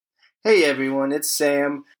Hey everyone, it's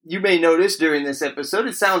Sam. You may notice during this episode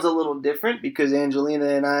it sounds a little different because Angelina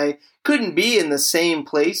and I couldn't be in the same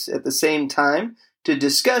place at the same time to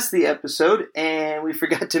discuss the episode, and we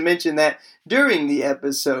forgot to mention that during the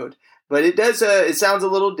episode. But it sounds a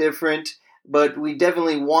little different, but we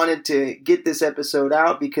definitely wanted to get this episode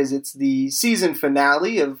out because it's the season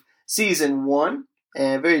finale of season 1,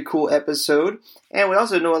 and a very cool episode. And we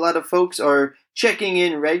also know a lot of folks are checking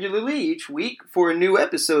in regularly each week for new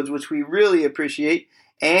episodes, which we really appreciate,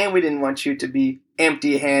 and we didn't want you to be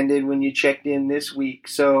empty-handed when you checked in this week.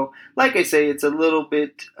 So, like I say, it's a little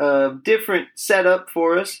bit different setup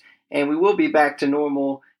for us, and we will be back to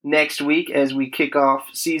normal next week as we kick off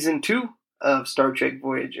Season 2 of Star Trek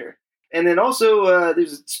Voyager. And then also,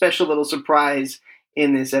 there's a special little surprise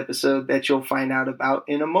in this episode that you'll find out about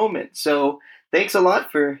in a moment. So, thanks a lot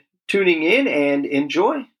for tuning in, and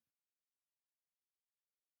enjoy.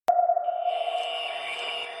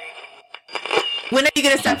 When are you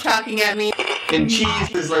going to stop talking at me? And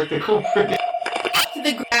cheese is like the core. To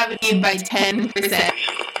the gravity by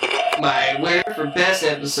 10%. My winner for best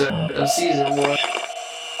episode of season 1.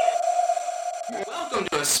 Welcome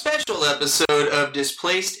to a special episode of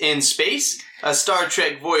Displaced in Space, a Star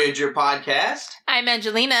Trek Voyager podcast. I'm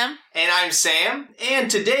Angelina. And I'm Sam.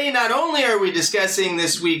 And today, not only are we discussing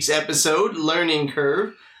this week's episode, Learning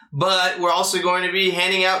Curve, but we're also going to be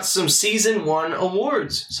handing out some Season 1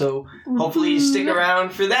 awards. So hopefully you stick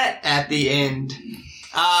around for that at the end.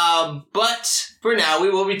 But for now, we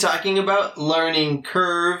will be talking about Learning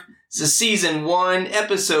Curve. It's a Season 1,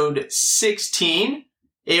 Episode 16.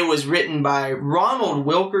 It was written by Ronald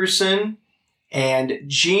Wilkerson and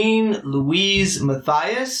Jean Louise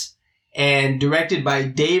Matthias and directed by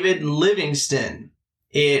David Livingston.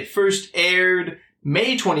 It first aired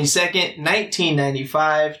May 22nd,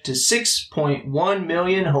 1995 to 6.1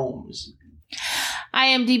 million homes.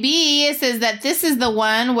 IMDb says that this is the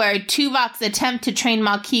one where Tuvok's attempt to train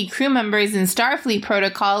Maquis crew members in Starfleet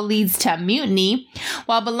protocol leads to mutiny,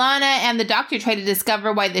 while B'Elanna and the Doctor try to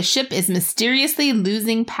discover why the ship is mysteriously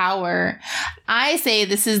losing power. I say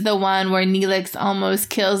this is the one where Neelix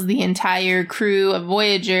almost kills the entire crew of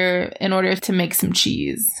Voyager in order to make some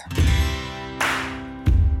cheese.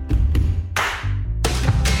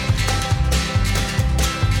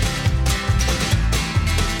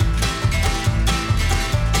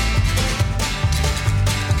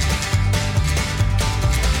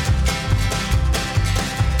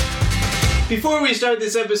 Before we start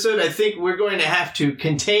this episode, I think we're going to have to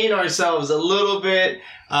contain ourselves a little bit.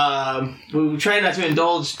 We try not to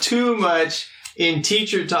indulge too much in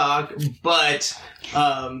teacher talk, but...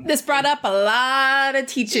 this brought up a lot of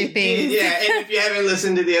teacher things. Yeah, and if you haven't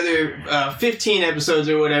listened to the other 15 episodes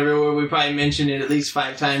or whatever, where we probably mentioned it at least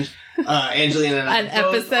 5 times, Angelina and I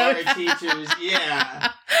both are teachers.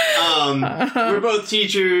 Yeah. We're both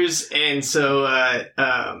teachers, and so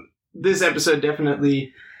this episode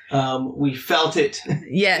definitely... we felt it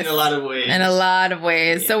yes, in a lot of ways. In a lot of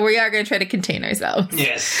ways. Yeah. So we are going to try to contain ourselves.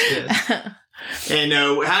 Yes. And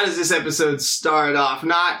how does this episode start off?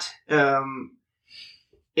 Not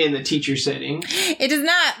in the teacher setting. It does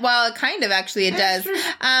not. Well, kind of, actually, it does.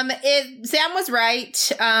 Sam was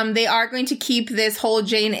right. They are going to keep this whole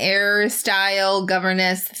Jane Eyre style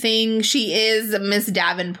governess thing. She is Miss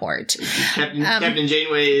Davenport. Captain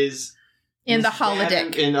Janeway is... In the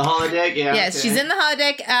holodeck. In the holodeck, yeah. Yes, okay. She's in the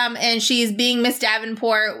holodeck, and she's being Miss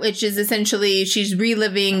Davenport, which is essentially, she's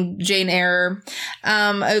reliving Jane Eyre,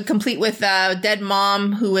 complete with a dead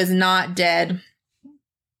mom who is not dead,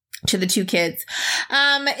 to the 2 kids.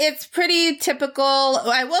 It's pretty typical.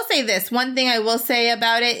 I will say this. One thing I will say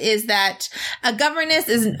about it is that a governess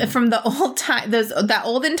is from the old time, that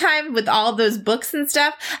olden time with all those books and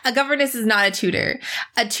stuff. A governess is not a tutor.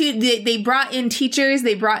 They brought in teachers,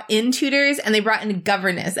 they brought in tutors, and they brought in a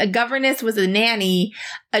governess. A governess was a nanny.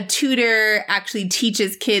 A tutor actually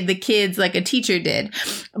teaches the kids like a teacher did.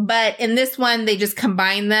 But in this one, they just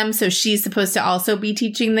combine them. So she's supposed to also be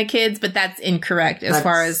teaching the kids, but that's incorrect as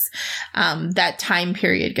far as that time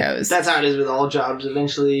period goes. That's how it is with all jobs.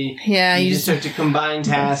 Eventually, you just start to combine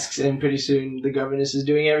tasks, and pretty soon the governess is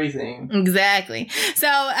doing everything. Exactly.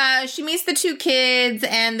 So she meets the 2 kids,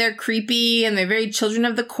 and they're creepy, and they're very children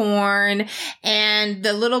of the corn. And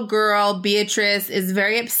the little girl, Beatrice, is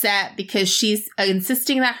very upset because she's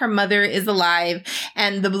insisting that her mother is alive,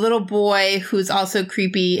 and the little boy, who's also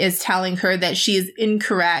creepy, is telling her that she is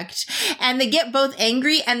incorrect. And they get both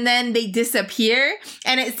angry, and then they disappear,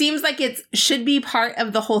 and it seems like it should be part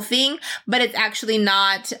of the whole thing, but it's actually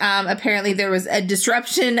not. Apparently there was a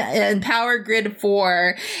disruption in Power Grid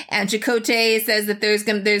 4, and Chakotay says that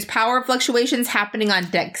there's power fluctuations happening on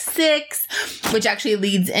Deck 6, which actually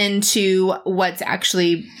leads into what's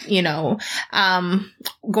actually,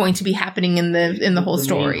 going to be happening in the whole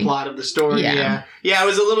story. Main plot of the story. Yeah. I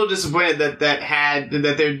was a little disappointed that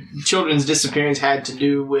their children's disappearance had to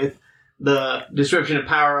do with the disruption of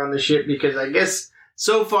power on the ship, because I guess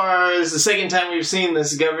so far it's the second time we've seen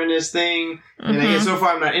this governess thing, and I guess so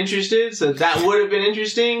far I'm not interested, so that would have been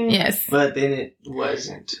interesting. Yes. But then it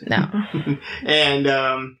wasn't. No. And,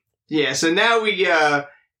 so now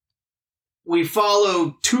we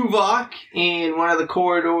follow Tuvok in one of the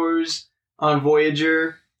corridors on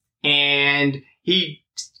Voyager, and he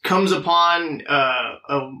comes upon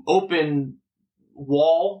an open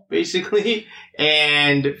wall, basically,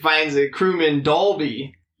 and finds that crewman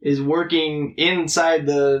Dalby is working inside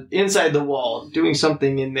the wall, doing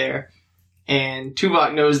something in there. And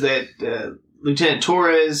Tuvok knows that Lieutenant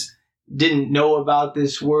Torres didn't know about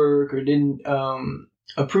this work or didn't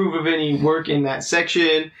approve of any work in that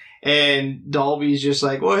section. And Dalby's just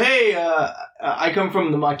like, well, hey, I come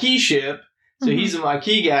from the Maquis ship. So he's a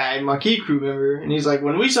Maquis guy, Maquis crew member. And he's like,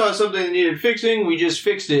 when we saw something that needed fixing, we just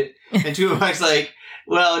fixed it. And Tuvok's like,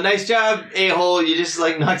 well, nice job, a-hole. You just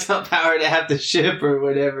knocked out power to half the ship or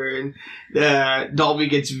whatever. And Dalby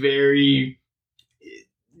gets very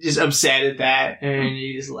just upset at that. And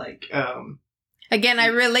he's like, again, I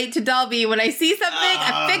relate to Dalby. When I see something,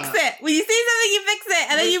 I fix it. When you see something, you fix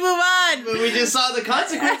it, and then you move on. But we just saw the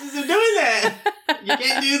consequences of doing that. You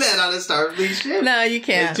can't do that on a Starfleet ship. No, you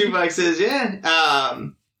can't. And Tuvok says, yeah.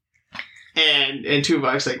 And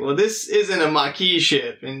Tuvok's like, well, this isn't a Maquis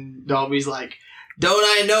ship. And Dalby's like, don't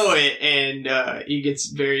I know it? And he gets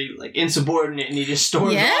very insubordinate, and he just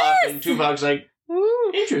storms off. And Tuvok's like,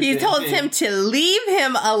 interesting. He told him to leave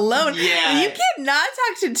him alone. Yeah. You cannot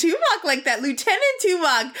talk to Tuvok like that. Lieutenant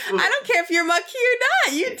Tuvok, I don't care if you're Maquis or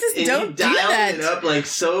not. You just don't do that. He dialed it up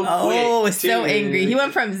so quick. Oh, so angry. He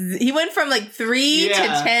went from 3 to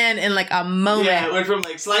 10 in a moment. Yeah, it went from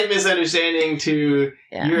slight misunderstanding to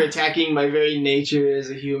you're attacking my very nature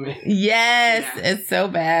as a human. Yes, it's so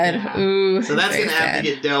bad. Yeah. Ooh, so that's going to have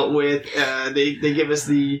to get dealt with. They give us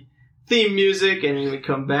the theme music, and we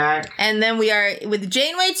come back. And then we are with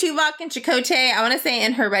Janeway, Tuvok, and Chakotay, I want to say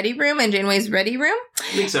in her ready room, in Janeway's ready room.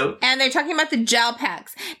 I think so. And they're talking about the gel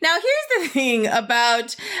packs. Now, here's the thing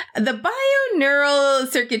about the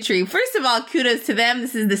bioneural circuitry. First of all, kudos to them.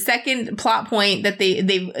 This is the second plot point that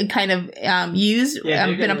they've kind of used,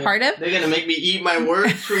 been a part of. They're going to make me eat my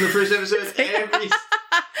words from the first episode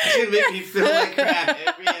it's going to make me feel like crap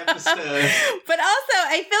every episode. But also,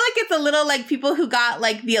 I feel like it's a little like people who got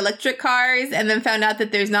the electric cars and then found out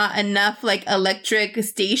that there's not enough electric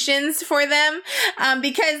stations for them.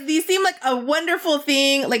 Because these seem like a wonderful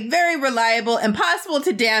thing, very reliable, impossible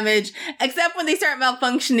to damage, except when they start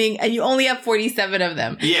malfunctioning and you only have 47 of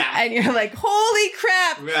them. Yeah. And you're like, holy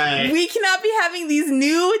crap. Right. We cannot be having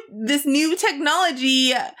this new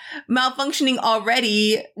technology malfunctioning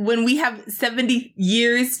already when we have 70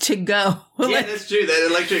 years to go. Yeah, that's true. That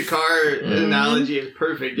electric car analogy is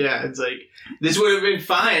perfect. Yeah, it's this would have been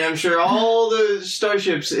fine. I'm sure all the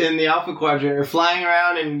starships in the Alpha Quadrant are flying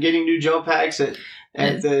around and getting new gel packs at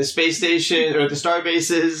the space station or the star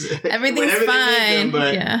bases. Everything's fine.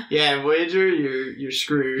 But Voyager, you're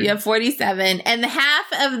screwed. You have 47, and they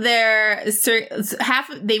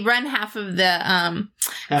run half of the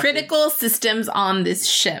critical systems on this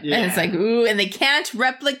ship, and it's ooh, and they can't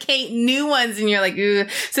replicate new ones, and you're like, ooh.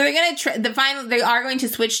 So they're gonna they are going to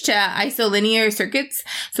switch to isolinear circuits,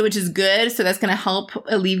 which is good. So that's gonna help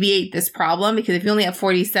alleviate this problem, because if you only have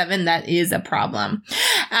 47, that is a problem.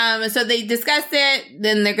 So they discussed it.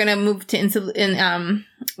 Then they're gonna move to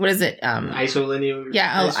what is it? Isolinear.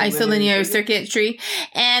 Yeah, isolinear circuitry.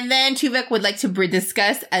 And then Tuvok would like to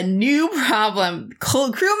discuss a new problem.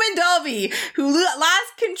 Crewman Dalby, who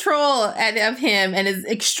lost control of him and is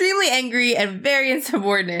extremely angry and very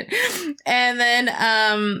insubordinate. And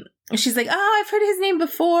then she's like, oh, I've heard his name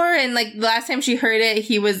before. And the last time she heard it,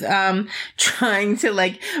 he was trying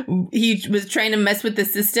to mess with the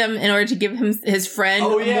system in order to give his friend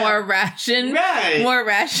more ration. Right. More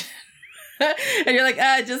ration. And you're like,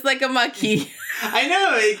 just like a Maquis. I know.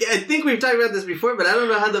 I think we've talked about this before, but I don't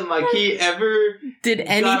know how the Maquis ever did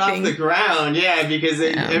anything. Got off the ground. Yeah, because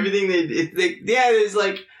everything there's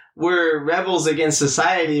we're rebels against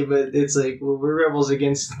society, but it's we're rebels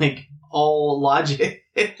against all logic.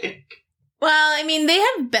 Well, I mean, they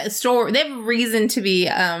have they have reason to be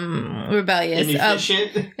rebellious,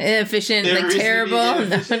 inefficient, like terrible.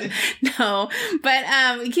 No, but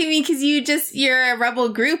because you're a rebel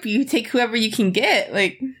group, you take whoever you can get.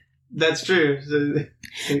 Like that's true. So,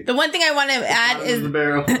 the one thing I want to add is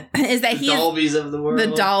that he is Dalbys of the world. The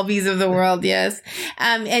Dalbys of the world, yes.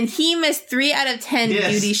 And he missed 3 out of 10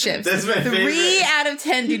 duty shifts. That's my favorite. 3 out of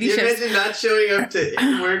 10 duty shifts. Imagine not showing up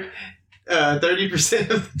to work 30%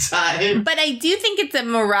 of the time. But I do think it's a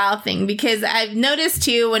morale thing because I've noticed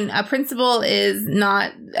too when a principal is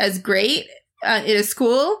not as great in a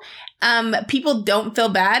school, people don't feel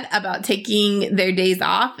bad about taking their days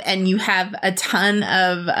off and you have a ton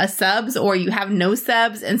of subs or you have no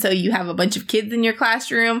subs. And so you have a bunch of kids in your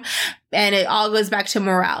classroom and it all goes back to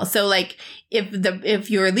morale. So like if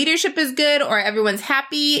your leadership is good or everyone's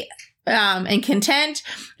happy, and content,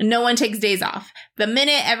 no one takes days off. The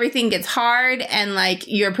minute everything gets hard and like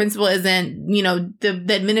your principal isn't, the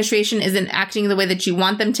administration isn't acting the way that you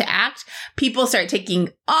want them to act, people start taking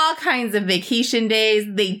all kinds of vacation days.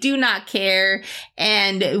 They do not care.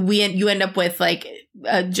 And you end up with like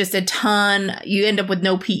just a ton. You end up with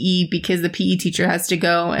no PE because the PE teacher has to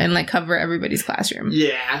go and like cover everybody's classroom.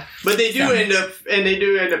 Yeah. But they do end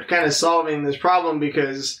up kind of solving this problem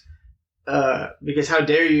because how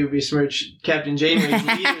dare you besmirch Captain Janeway's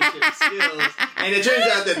leadership skills? And it turns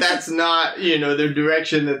out that that's not, their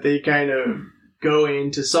direction that they kind of go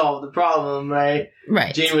in to solve the problem, right?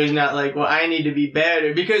 Right. Janeway's not like, well, I need to be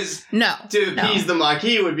better because to appease the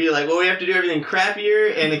Maquis would be like, well, we have to do everything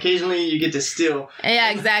crappier and occasionally you get to steal.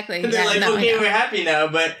 Yeah, exactly. And they're we're happy now,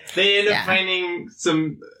 but they end up finding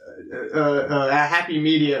some a happy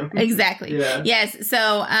medium. Exactly. Yeah. Yes. So,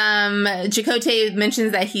 Chakotay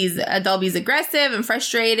mentions that Dalby's aggressive and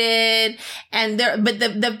frustrated, but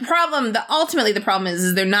the problem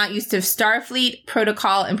is they're not used to Starfleet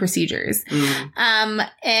protocol and procedures.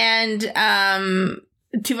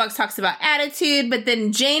 Tuvok talks about attitude, but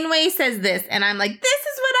then Janeway says this, and I'm like, this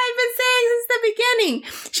is what I've been saying since the beginning.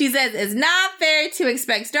 She says, it's not fair to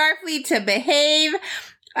expect Starfleet to behave,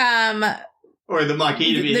 or the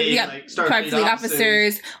Maquis to behave like Starfleet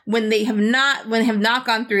officers when they have not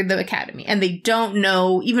gone through the academy and they don't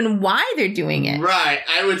know even why they're doing it. Right.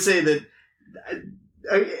 I would say that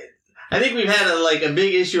I think we've had a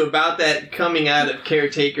big issue about that coming out of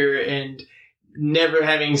Caretaker and never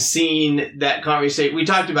having seen that conversation. We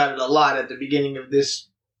talked about it a lot at the beginning of this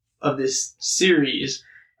series.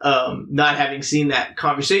 Not having seen that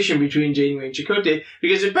conversation between Janeway and Chakotay,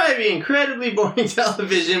 because it'd probably be incredibly boring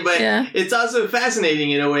television, but it's also fascinating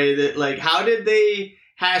in a way that, like, how did they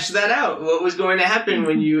hash that out? What was going to happen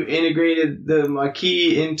when you integrated the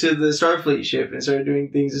Maquis into the Starfleet ship and started doing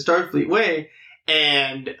things the Starfleet way?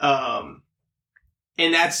 And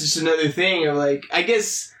that's just another thing of, like, I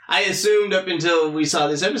guess I assumed up until we saw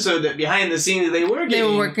this episode that behind the scenes they were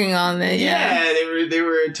working on it. Yeah, they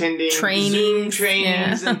were attending Zoom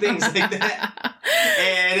trainings and things like that.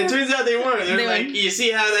 And it turns out they weren't. They're like, you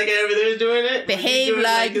see how that guy over there is doing it? Behave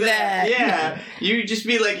like that. Yeah, you just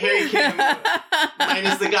be like Harry Kim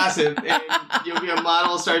minus the gossip, and you'll be a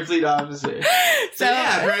model Starfleet officer. So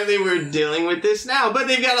yeah, apparently we're dealing with this now, but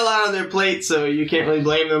they've got a lot on their plate, so you can't really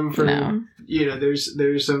blame them for. No.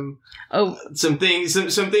 There's some things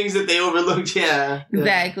that they overlooked. Yeah,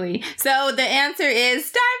 exactly. So the answer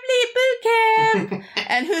is Starfleet boot camp,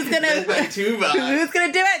 and who's gonna who's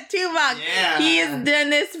gonna do it? Tuvok. Yeah, he's done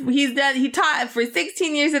this. He taught for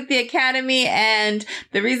 16 years at the academy, and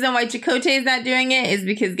the reason why Chakotay is not doing it is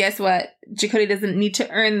because guess what? Chakotay doesn't need to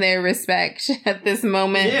earn their respect at this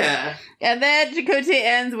moment. Yeah, and then Chakotay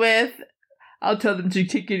ends with, I'll tell them to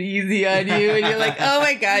take it easy on you. And you're like, oh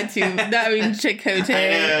my God, Chakotay.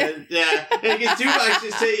 Yeah. Because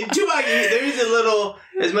Tuvok, there is a little,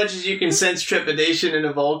 as much as you can sense trepidation in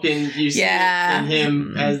a Vulcan, you see it in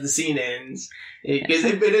him as the scene ends.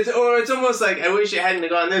 It's almost like, I wish it hadn't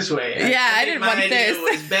gone this way. I didn't want this.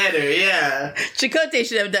 It was better, yeah. Chakotay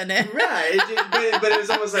should have done it. Right. But it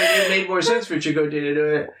was almost like it made more sense for Chakotay to do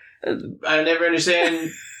it. I never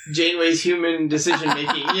understand Janeway's human decision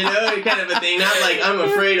making, kind of a thing. Not like I'm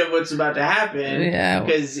afraid of what's about to happen,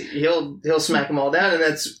 because he'll smack them all down, and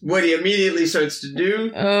that's what he immediately starts to do.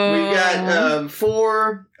 We've got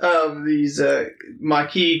 4 of these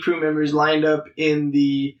Maquis crew members lined up in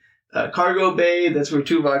the cargo bay. That's where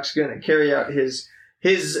Tuvok's going to carry out his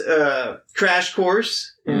crash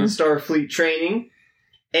course in Starfleet training.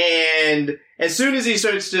 And as soon as he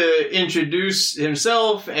starts to introduce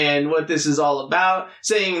himself and what this is all about,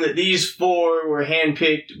 saying that these 4 were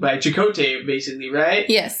handpicked by Chakotay, basically, right?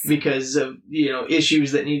 Yes. Because of,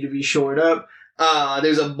 issues that need to be shored up.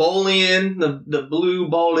 There's a Bolian, the blue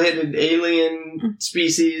bald-headed alien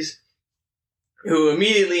species, who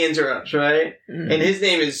immediately interrupts, right? And his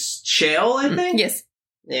name is Chell, I think? Yes.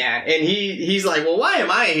 Yeah, and he's like, well, why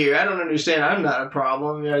am I here? I don't understand. I'm not a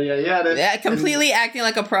problem. Yada. Yeah, completely acting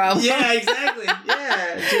like a problem. Yeah, exactly.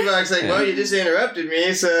 Yeah. Tuvok's like, well, you just interrupted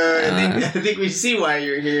me, so I think we see why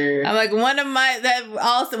you're here. I'm like, one of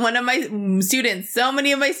my students, so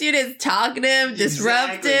many of my students, talkative,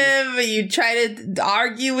 disruptive, you try to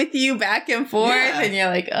argue with you back and forth, and you're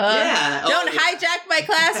like, don't hijack my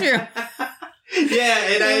classroom. Yeah,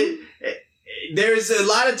 and there's a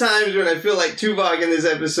lot of times when I feel like Tuvok in this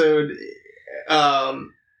episode, as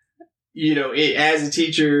a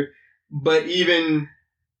teacher, but even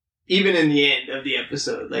in the end of the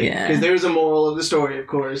episode, because there's a moral of the story, of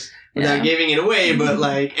course, without giving it away, but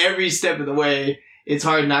like every step of the way, it's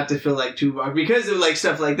hard not to feel like Tuvok because of like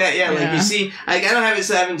stuff like that. Like you see, like I don't have it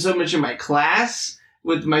happen so much in my class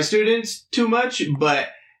with my students too much, but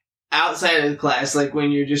outside of the class, like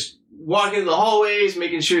when you're just walking the hallways,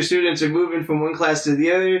 making sure students are moving from one class to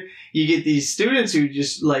the other, you get these students who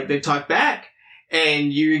just like they talk back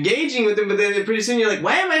and you're engaging with them, but then pretty soon you're like,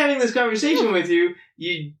 why am I having this conversation with you?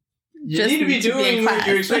 You need to be doing what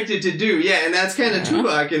you're expected to do. Yeah, and that's kind of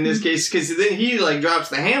Tuvok in this case, because then he like drops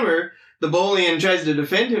the hammer. The Bolian tries to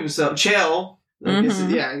defend himself. Chell. I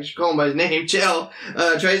should call him by his name. Chell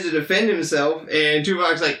tries to defend himself, and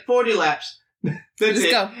Tuvok's like, 40 laps. That's just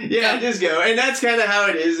it. Go. Yeah, just go. And that's kind of how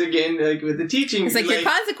it is, again, like with the teaching. It's like your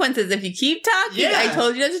consequences. If you keep talking, I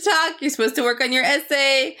told you not to talk. You're supposed to work on your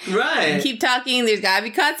essay. Right. You keep talking, there's got to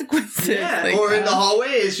be consequences. Yeah, like, or in the hallway,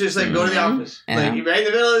 it's just like, go to the office. Yeah. Like, right in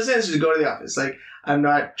the middle of the sentence, just go to the office. Like, I'm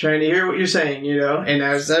not trying to hear what you're saying, And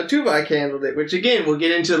that's how Tuvok handled it, which, again, we'll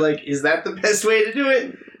get into, like, is that the best way to do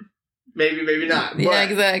it? Maybe, maybe not. But yeah,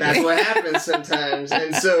 exactly. That's what happens sometimes.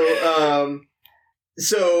 And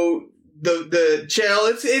so the Chell,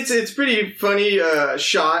 it's pretty funny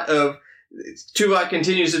shot of Tuvok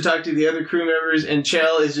continues to talk to the other crew members, and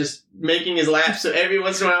Chell is just making his laps. So every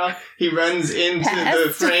once in a while, he runs into the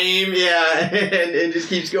frame, and just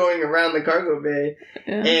keeps going around the cargo bay.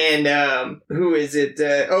 Yeah. And who is it?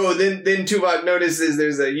 Then Tuvok notices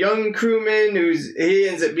there's a young crewman he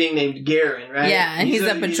ends up being named Garen, right? Yeah, and he's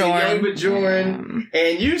a Bajoran. He's a young Bajoran. Yeah.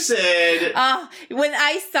 And you said, when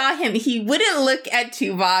I saw him, he wouldn't look at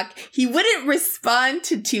Tuvok. He wouldn't respond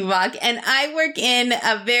to Tuvok. And I work in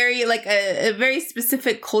a very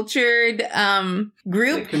specific cultured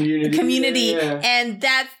group. Community, and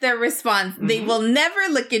that's their response. Mm-hmm. They will never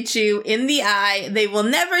look at you in the eye. They will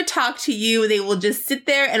never talk to you. They will just sit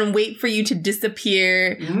there and wait for you to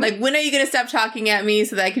disappear. Mm-hmm. Like, when are you going to stop talking at me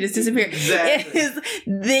so that I can just disappear?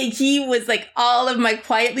 Exactly. He was like all of my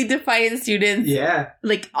quietly defiant students. Yeah.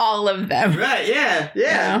 Like all of them. Right,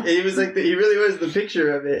 yeah. He was like, he really was the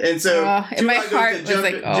picture of it. And so, and my heart was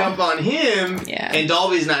jump on him, and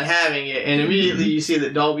Dalby's not having it. And immediately you see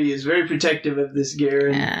that Dalby is very protective of this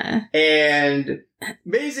Garen. Yeah. And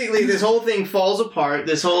basically this whole thing falls apart.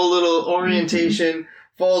 This whole little orientation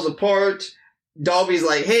falls apart. Dalby's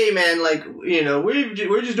like, hey man, like,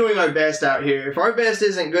 we're just doing our best out here. If our best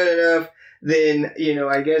isn't good enough, then,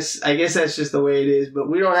 I guess that's just the way it is, but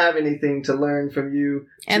we don't have anything to learn from you.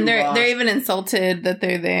 And they're even insulted that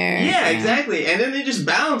they're there. Yeah, exactly. And then they just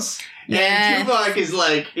bounce. Yeah. And Tuvok is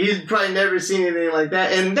like, he's probably never seen anything like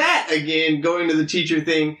that. And that, again, going to the teacher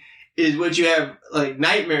thing, is what you have like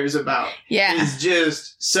nightmares about. Yeah. Is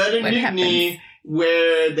just sudden mutiny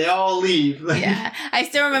where they all leave. Like, I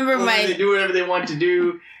still remember they do whatever they want to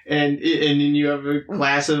do, and then you have a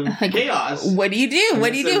class of chaos. What do you do?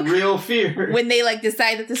 What do you do? Real fear. When they like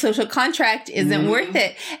decide that the social contract isn't worth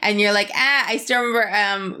it, and you're like, I still remember.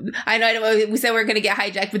 I know we said we were going to get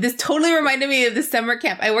hijacked, but this totally reminded me of the summer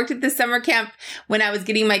camp. I worked at this summer camp when I was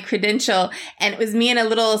getting my credential, and it was me and a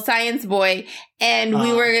little science boy, and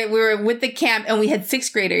we were with the camp, and we had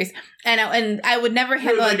 6th graders. And I would never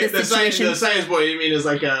handle this situation. The science boy, you mean, is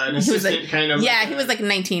like an assistant kind of? Yeah, he was like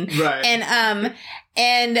 19. Right.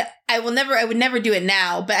 And I would never do it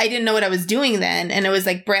now, but I didn't know what I was doing then. And it was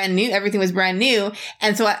like brand new. Everything was brand new.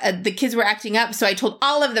 And so the kids were acting up. So I told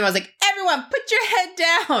all of them, I was like, everyone put your head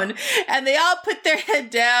down. And they all put their head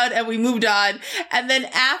down and we moved on. And then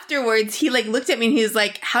afterwards, he like looked at me and he was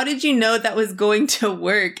like, how did you know that was going to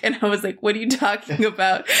work? And I was like, what are you talking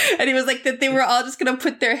about? And he was like, that they were all just going to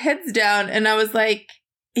put their heads down. And I was like,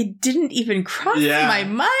 it didn't even cross my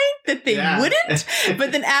mind that they wouldn't.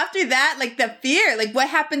 But then after that, like the fear, like what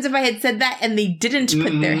happens if I had said that and they didn't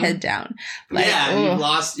put their head down? Like, you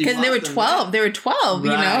lost. Because they were 12. They were 12,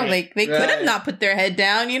 like they could have not put their head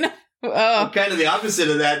down, Oh. Kind of the opposite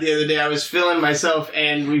of that. The other day I was filling myself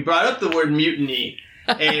and we brought up the word mutiny.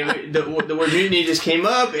 And the word mutiny just came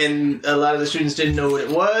up and a lot of the students didn't know what it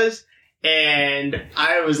was. And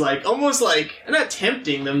I was like, almost like, not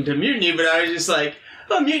tempting them to mutiny, but I was just like,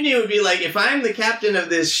 oh, mutiny would be like if I'm the captain of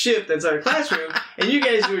this ship that's our classroom, and you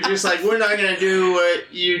guys were just like, we're not going to do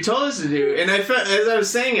what you told us to do. And I felt, as I was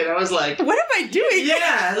saying it, I was like, what am I doing?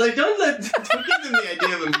 Yeah, like don't give them the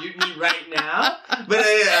idea of a mutiny right now. But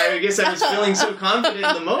I guess I was feeling so confident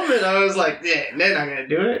in the moment, I was like, yeah, they're not going to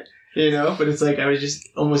do it. You know, but it's like I was just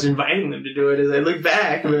almost inviting them to do it as I look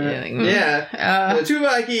back. But, the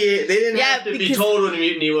Tuvok, they didn't have to be told what a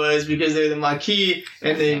mutiny was because they're the Maquis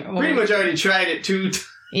and they pretty much already tried it 2 times.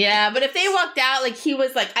 Yeah, but if they walked out, like, he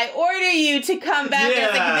was like, I order you to come back. Yeah.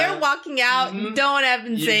 It's like, they're walking out, don't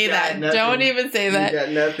even say that. Nothing. Don't even say that. You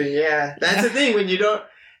got nothing, yeah. That's the thing,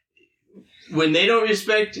 when they don't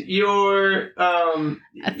respect your,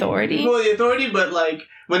 authority. Well, the authority, but, like,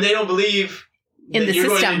 when they don't believe in the you're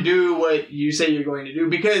system. going to do what you say you're going to do,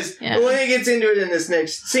 because when it gets into it in this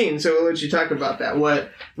next scene, so we'll let you talk about that.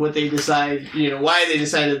 What they decide, why they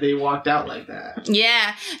decided they walked out like that.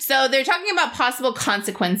 Yeah. So they're talking about possible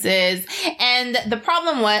consequences, and the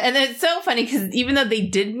problem was, and it's so funny because even though they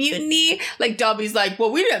did mutiny, like Dobby's like,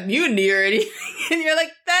 well, we didn't mutiny or anything, and you're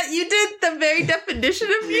like, that you did the very definition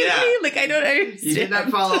of mutiny. Yeah. Like, I don't understand. You did not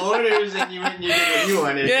follow orders, and you did what you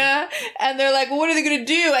wanted. Yeah. And they're like, well, what are they going to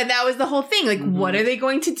do? And that was the whole thing. Like, what are they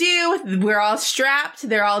going to do? We're all strapped.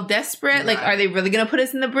 They're all desperate. Right. Like, are they really going to put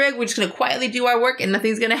us in the brig? We're just going to quietly do our work and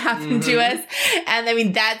nothing's going to happen to us. And I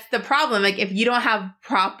mean, that's the problem. Like, if you don't have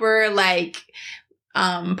proper, like,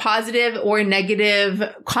 positive or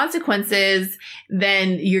negative consequences,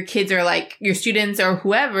 then your kids are like, your students or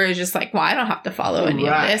whoever is just like, well, I don't have to follow any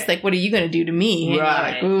of this. Like, what are you going to do to me?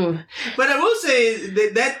 Right. Like, but I will say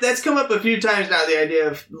that's come up a few times now, the idea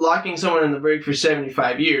of locking someone in the brig for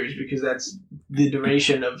 75 years, because that's the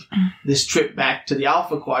duration of this trip back to the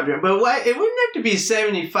Alpha Quadrant. But it wouldn't have to be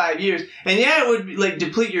 75 years. And yeah, it would like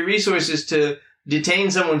deplete your resources to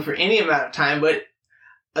detain someone for any amount of time, but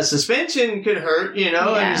a suspension could hurt, and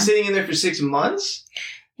you're sitting in there for 6 months.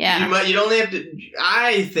 Yeah. You'd only have to,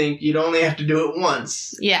 I think you'd only have to do it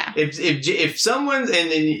once. Yeah. If someone's, and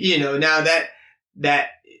then, now that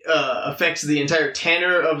affects the entire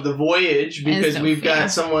tenor of the voyage, because we've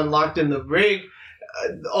got someone locked in the brig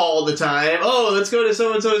all the time. Oh, let's go to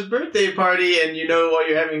so-and-so's birthday party, and while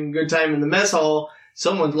you're having a good time in the mess hall,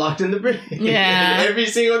 someone's locked in the brig. Yeah. And every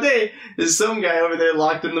single day, there's some guy over there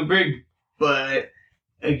locked in the brig. But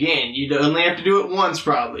again, you'd only have to do it once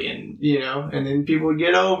probably, and and then people would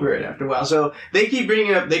get over it after a while. So they keep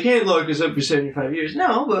bringing up, they can't lock us up for 75 years.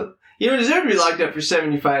 No, but you don't deserve to be locked up for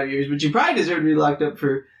 75 years, but you probably deserve to be locked up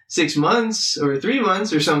for 6 months or 3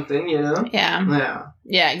 months or something,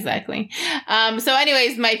 Yeah, exactly. So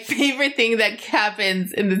anyways, my favorite thing that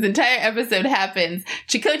happens in this entire episode happens.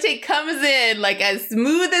 Chakotay comes in like as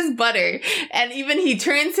smooth as butter, and even he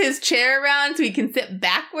turns his chair around so he can sit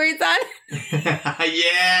backwards on it.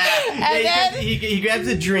 And then he grabs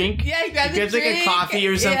a drink. Yeah, he grabs like a coffee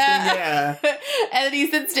or something. Yeah. And then he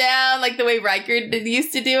sits down like the way Riker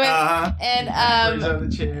used to do it. And on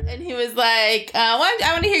the chair. And he was like, I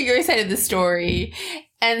want to hear your side of the story.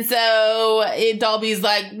 And so Dalby's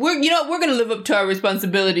like, we're going to live up to our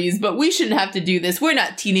responsibilities, but we shouldn't have to do this. We're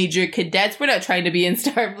not teenager cadets. We're not trying to be in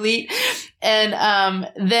Starfleet. And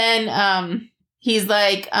then he's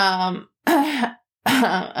like,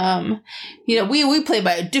 we play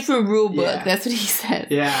by a different rule book. Yeah. That's what he says.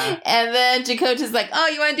 Yeah. And then Chakotay's like, oh,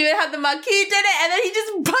 you want to do it how the Maquis did it? And then he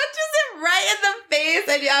just punches him right in the face.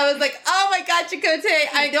 And I was like, oh my God,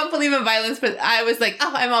 Chakotay. I don't believe in violence, but I was like,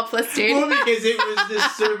 oh, I'm all flustered. Well, because it was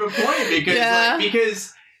this sort of a point.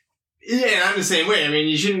 Because, and I'm the same way. I mean,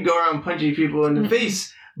 you shouldn't go around punching people in the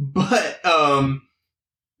face. But,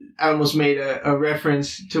 I almost made a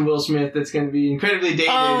reference to Will Smith that's going to be incredibly dated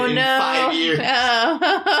in 5 years. Or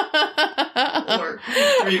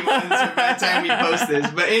 3 months by the time we post this.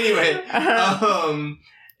 But anyway,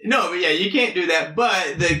 no, but yeah, you can't do that.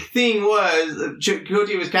 But the thing was,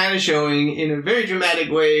 Chakotay was kind of showing in a very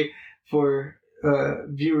dramatic way for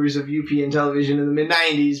viewers of UPN television in the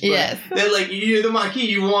mid-90s. But that, like, you're the Maquis,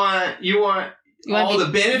 you want all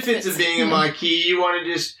the benefits of being a Maquis. You want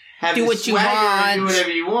to just do what you want, do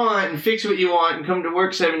whatever you want, and fix what you want, and come to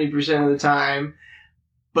work 70% of the time.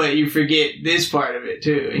 but you forget this part of it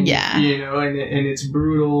too. And Yeah. you know, and it's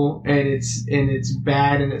brutal, and it's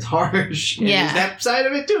bad, and it's harsh. And Yeah. there's that side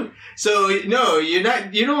of it too. So no, you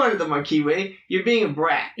don't want it the Maquis way. You're being a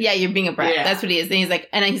brat. Yeah, you're being a brat. Yeah. That's what he is. And he's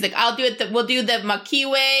like, I'll do it. We'll do the Maquis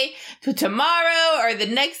way tomorrow or the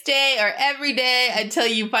next day or every day until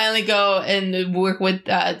you finally go and work with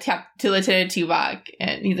to Lieutenant Tuvok.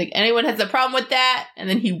 And he's like, anyone has a problem with that? And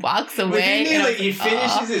then he walks away. But then and I was he like,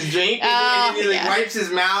 finishes his drink, and then he yeah. wipes his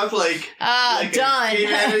mouth like done.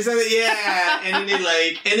 or something. Yeah, and then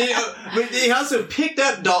but he also picked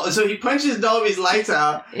up Dolby. So he punches Dolby's lights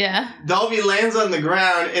out. Yeah. Dolby lands on the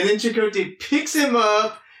ground, and then Chakotay picks him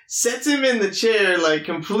up, sets him in the chair, like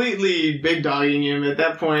completely big dogging him at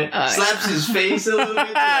that point. Slaps his face a little bit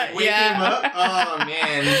to like, wake him up. Oh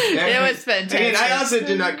man, It was fantastic. Again, I also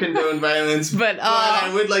do not condone violence, but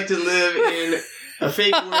I would like to live in a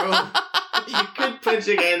fake world. You could punch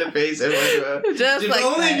a guy in the face every once in a while. Just like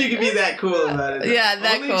only that. if you could be that cool about it. Though. Yeah,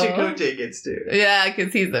 that only cool. Chakotay gets to. Yeah,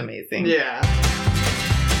 because he's amazing. Yeah.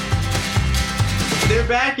 They're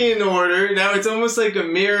back in order. Now it's almost like a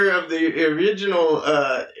mirror of the original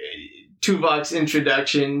Tuvok's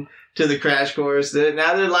introduction to the crash course.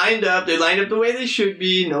 Now they're lined up. They're lined up the way they should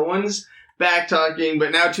be. No one's back talking,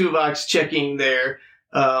 but now Tuvok's checking their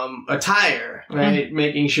attire, right? Mm-hmm.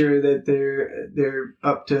 Making sure that they're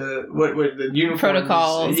up to what the uniforms.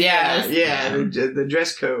 Protocols. Yeah. The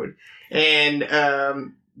dress code. And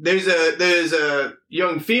there's a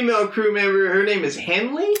young female crew member. Her name is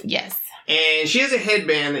Henley. Yes. And she has a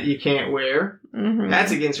headband that you can't wear. Mm-hmm.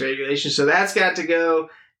 That's against regulation, so that's got to go.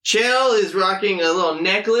 Chell is rocking a little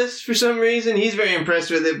necklace for some reason. He's very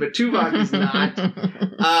impressed with it, but Tuvok is not.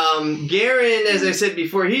 Garen, as I said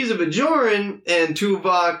before, he's a Bajoran, and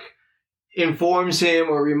Tuvok informs him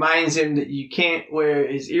or reminds him that you can't wear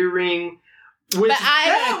his earring. Which but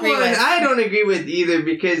I don't agree with either,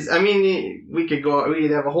 because I mean we could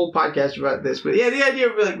have a whole podcast about this, but yeah, the idea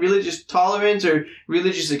of like religious tolerance or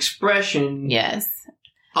religious expression, yes,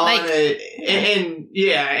 on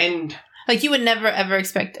and like you would never ever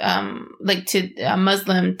expect a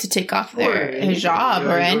Muslim to take off their hijab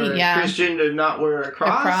or any Christian to not wear a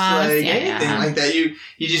cross anything like that. You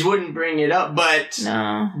just wouldn't bring it up. But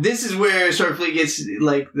no, this is where Starfleet gets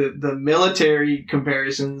like the military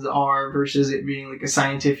comparisons are versus it being like a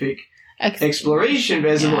scientific exploration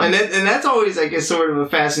vessel, and that's always like a sort of a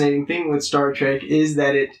fascinating thing with Star Trek is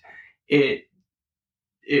that it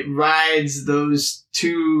rides those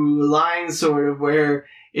two lines sort of where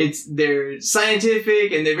they're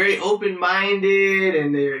scientific and they're very open-minded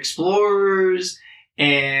and they're explorers,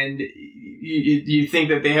 and you think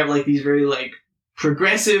that they have like these very like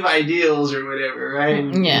progressive ideals or whatever, right?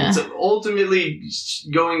 And so ultimately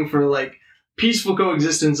going for like peaceful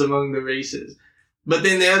coexistence among the races. But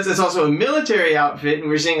then that's also a military outfit, and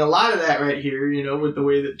we're seeing a lot of that right here, you know, with the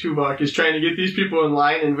way that Tuvok is trying to get these people in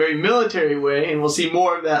line in a very military way, and we'll see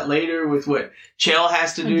more of that later with what Chell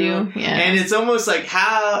has to do. Yeah. And it's almost like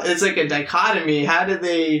it's like a dichotomy. How do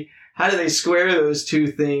they square those two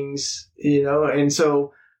things, you know? And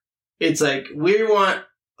so it's like we want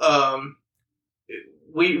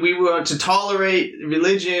we want to tolerate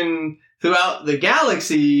religion throughout the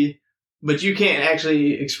galaxy, but you can't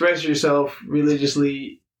actually express yourself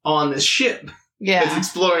religiously on this ship that's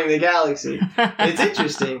exploring the galaxy. It's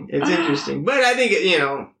interesting. It's interesting. But I think, you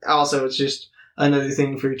know, also it's just another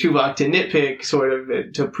thing for Tuvok to nitpick, sort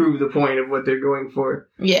of, to prove the point of what they're going for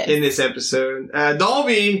in this episode.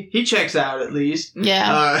 Dolby, he checks out at least.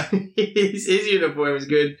 Yeah. His uniform is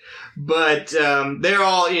good. But they're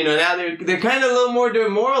all, you know, now they're kind of a little more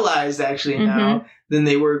demoralized, actually, now than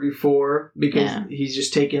they were before, because he's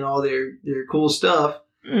just taking all their cool stuff.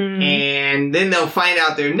 And then they'll find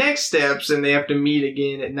out their next steps, and they have to meet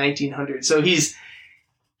again at 1900. So he's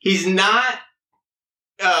not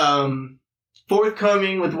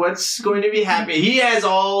forthcoming with what's going to be happening. He has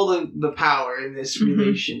all the power in this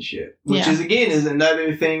relationship, which is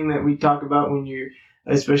another thing that we talk about when you're,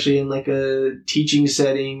 especially in like a teaching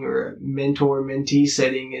setting or a mentor-mentee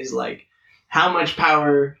setting, is like how much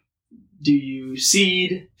power do you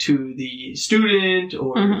cede to the student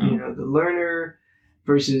or you know, the learner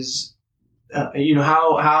versus you know,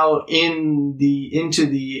 how into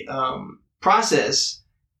the process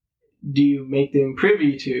do you make them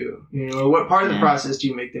privy to? You know, what part of the process do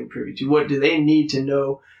you make them privy to? What do they need to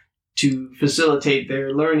know to facilitate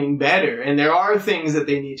their learning better? And there are things that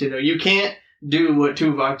they need to know. You can't do what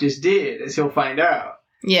Tuvok just did, as he'll find out.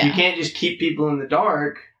 Yeah. You can't just keep people in the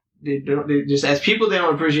dark. They just, as people, they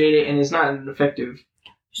don't appreciate it, and it's not an effective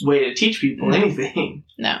way to teach people anything.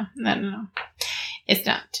 No. It's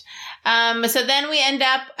not. So then we end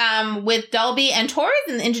up with Dolby and Tor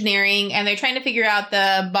is in engineering, and they're trying to figure out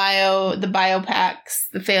the biopacks,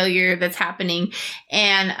 the failure that's happening,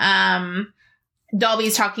 and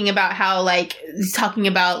Dolby's talking about how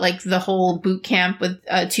the whole boot camp with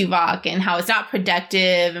Tuvok and how it's not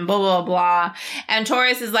productive and blah, blah, blah. And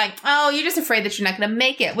Taurus is like, oh, you're just afraid that you're not going to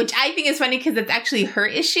make it, which I think is funny because it's actually her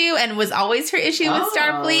issue and was always her issue with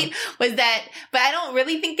Starfleet but I don't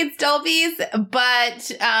really think it's Dolby's,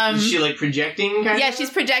 but, is she like projecting kind of? She's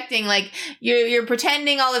projecting, like, you're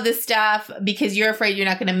pretending all of this stuff because you're afraid you're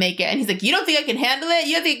not going to make it. And he's like, you don't think I can handle it?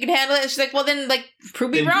 You don't think I can handle it? And she's like, well, then, like,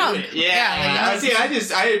 prove me wrong.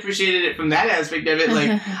 I appreciated it from that aspect of it.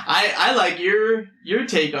 Like, I like your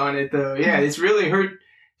take on it, though. Yeah, it's really her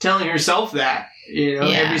telling herself that,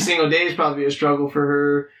 every single day is probably a struggle for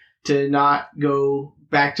her to not go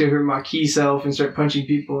back to her Maquis self and start punching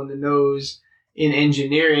people in the nose in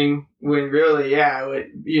engineering when really,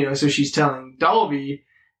 so she's telling Dolby,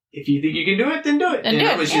 if you think you can do it, then do it.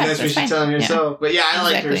 That's what she's telling herself. But I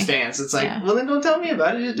like her stance. It's like, well, then don't tell me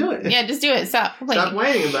about it. Just do it. Yeah, just do it. Stop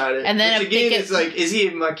whining about it. And then which again, it's like, is he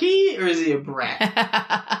a Maquis or is he a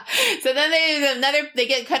brat? So then they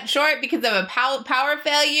get cut short because of a power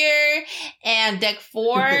failure. And Deck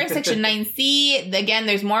 4, Section 9C, again,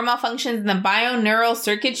 there's more malfunctions in the bioneural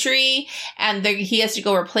circuitry. And he has to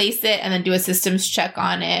go replace it and then do a systems check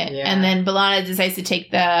on it. Yeah. And then B'Elanna decides to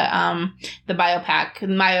take the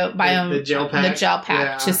biopack, the gel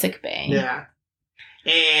pack to sickbay. Yeah.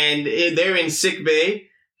 And they're in sickbay.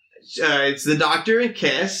 It's the doctor and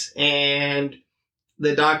Kes, and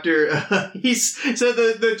the doctor,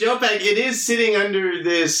 the gel pack, it is sitting under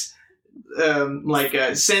this, like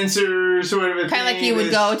a sensor sort of a thing. Kind of like you would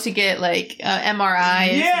go to get like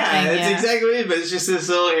MRI. Yeah, that's exactly what it is, but it's just this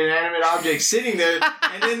little inanimate object sitting there.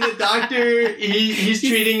 And then the doctor, he's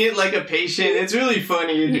treating it like a patient. It's really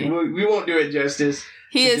funny. We won't do it justice.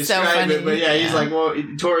 He is so funny. But he's like, well,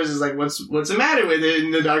 Taurus is like, what's the matter with it?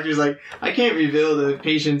 And the doctor's like, I can't reveal the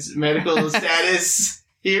patient's medical status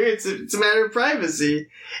here. It's a matter of privacy.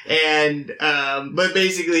 And, but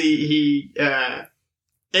basically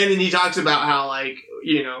and then he talks about how, like,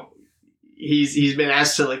 he's been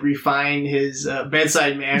asked to like refine his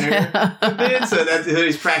bedside manner a bit. So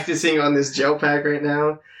he's practicing on this gel pack right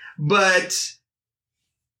now. But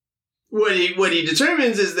what he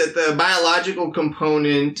determines is that the biological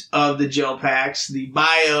component of the gel packs, the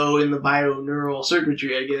bio and the bioneural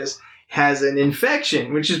circuitry, I guess, has an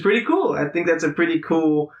infection, which is pretty cool. I think that's a pretty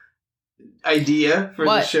cool idea for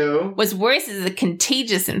the show. What's worse is a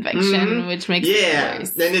contagious infection, which makes it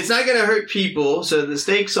worse. And it's not going to hurt people, so the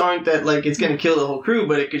stakes aren't that like it's going to kill the whole crew,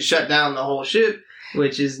 but it could shut down the whole ship,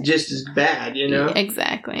 which is just as bad,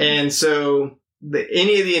 Exactly. And so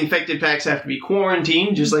any of the infected packs have to be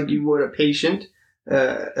quarantined, just like you would a patient,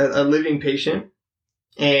 a living patient.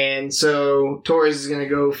 And so Taurus is going to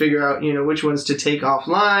go figure out, which ones to take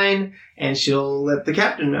offline, and she'll let the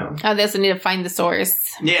captain know. Oh, they also need to find the source.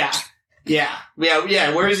 Yeah.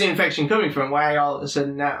 Where is the infection coming from? Why all of a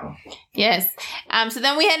sudden now? Yes. So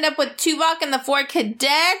then we end up with Tuvok and the 4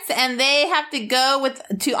 cadets, and they have to go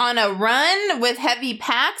on a run with heavy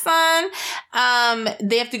packs on.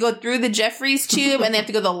 They have to go through the Jeffries tube, and they have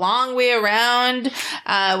to go the long way around.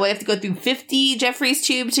 We have to go through 50 Jeffries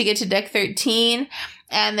tube to get to Deck 13.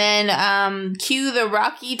 And then cue the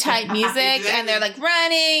Rocky type music, exactly. And they're like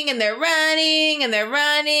running, and they're running, and they're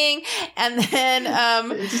running, and then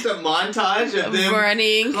it's just a montage of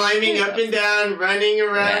them climbing up and down, running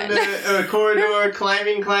around a corridor,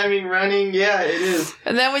 climbing, running. Yeah, it is.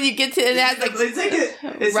 And then when you get to it, has like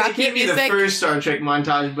it's Rocky it can't be music. The first Star Trek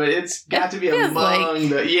montage, but it's got to be among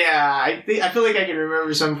the. Yeah, I feel like I can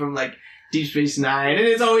remember some from like Deep Space Nine, and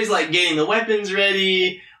it's always like getting the weapons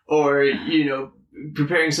ready, or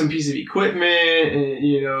preparing some piece of equipment,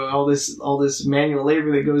 and all this manual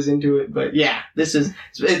labor that goes into it. But yeah, this is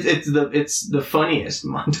it's the funniest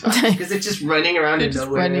montage because it's just running around in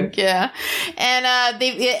nowhere. And it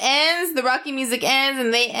ends. The Rocky music ends,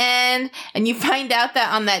 and they end, and you find out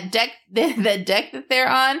that on that deck, the deck that they're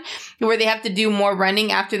on, where they have to do more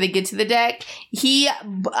running after they get to the deck, he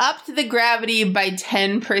upped the gravity by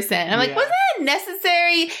 10%. I'm like, was that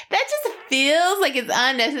necessary? That just feels like it's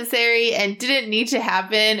unnecessary and didn't need to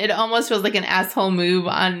happen. It almost feels like an asshole move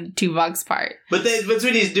on Tuvok's part. But that's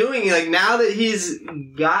what he's doing. Like, now that he's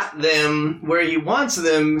got them where he wants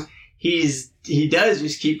them, he does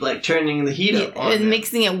just keep like turning the heat up on and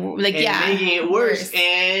mixing it making it worse.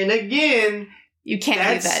 And again, you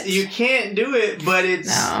can't do that. You can't do it, but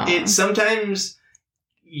it's sometimes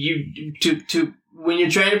to when you're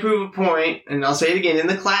trying to prove a point, and I'll say it again, in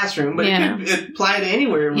the classroom, but it could apply to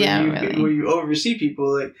anywhere where you oversee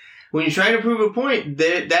people. Like, when you're trying to prove a point,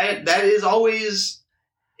 that is always,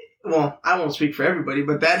 well, I won't speak for everybody,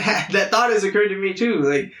 but that thought has occurred to me too.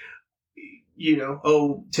 Like, you know,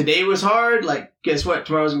 oh, today was hard. Like, guess what?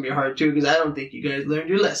 Tomorrow's gonna be hard too, because I don't think you guys learned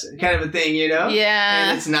your lesson, kind of a thing, you know? Yeah.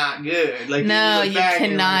 And it's not good. Like, no, you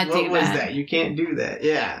cannot like, do what that. was that? You can't do that.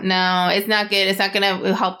 Yeah. No, it's not good. It's not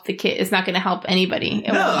gonna help the kid. It's not gonna help anybody.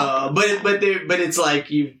 No, but it's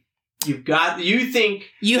like you think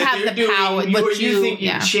you have the power, but you think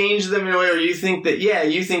you change them in a way, or you think that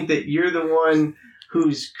you're the one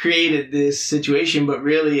who's created this situation, but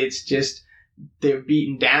really it's just they're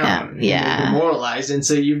beaten down, and they're demoralized, and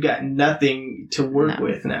so you've got nothing to work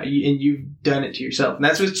with now, and you've done it to yourself, and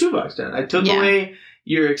that's what Tuvok's done. I took away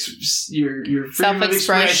your freedom of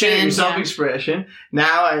expression, your self-expression.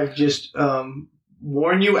 Now I've just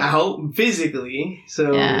worn you out physically.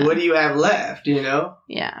 So what do you have left? You know?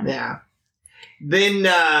 Yeah.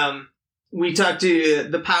 Then we talk to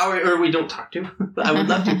the power, or we don't talk to. I would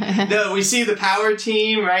love to. No, we see the power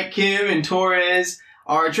team, right? Kim and Torres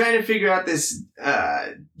are trying to figure out this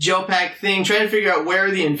gel pack thing, trying to figure out where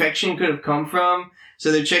the infection could have come from.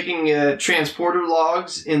 So they're checking transporter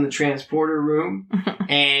logs in the transporter room,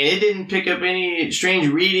 and it didn't pick up any strange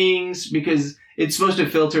readings because it's supposed to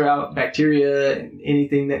filter out bacteria and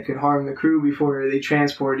anything that could harm the crew before they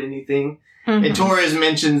transport anything. Mm-hmm. And Torres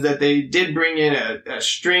mentions that they did bring in a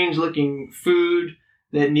strange-looking food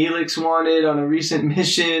that Neelix wanted on a recent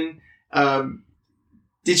mission.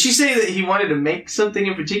 Did she say that he wanted to make something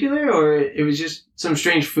in particular, or it was just some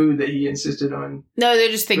strange food that he insisted on? No, they're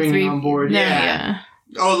just bringing on board. No, yeah.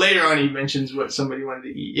 Oh, later on he mentions what somebody wanted to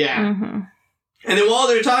eat. Yeah. Mm-hmm. And then while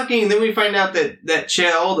they're talking, then we find out that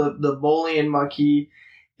Chell, the Bolian Maquis,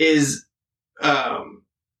 is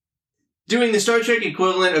doing the Star Trek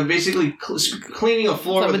equivalent of basically cleaning a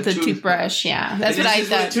floor with a toothbrush. Yeah, that's what I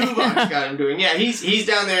thought. Tuvok got him doing. Yeah, he's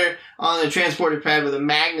down there on the transporter pad with a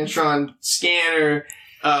magnetron scanner,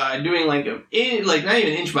 doing like not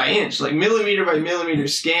even inch by inch, like millimeter by millimeter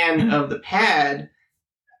scan of the pad.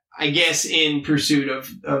 I guess in pursuit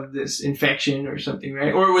of this infection or something,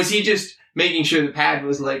 right? Or was he just making sure the pad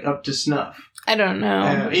was like up to snuff? I don't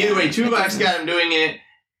know. Either way, Tuvok's got him doing it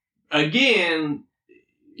again.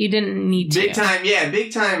 You didn't need big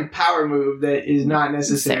time power move that is not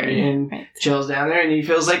necessary. And Chell's down there, and he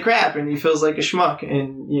feels like crap, and he feels like a schmuck,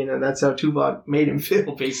 and you know that's how Tuvok made him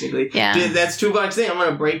feel. Basically, that's Tuvok's thing. I'm going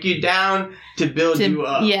to break you down to build you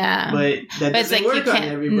up. Yeah, but that doesn't work on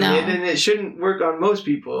everybody, and it shouldn't work on most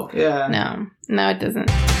people. Yeah, no, it doesn't.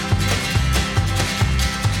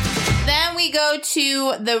 We go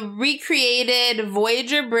to the recreated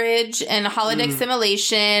Voyager bridge and holodeck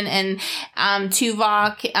simulation, and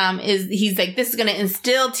Tuvok he's like, this is going to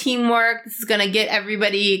instill teamwork, this is going to get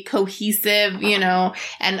everybody cohesive, you know,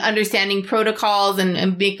 and understanding protocols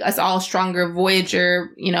and make us all stronger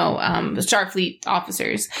Voyager, you know, Starfleet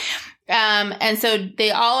officers. And so they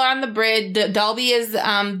all are on the bridge. Dalby is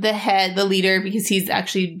the leader, because he's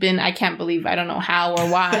actually been, I don't know how or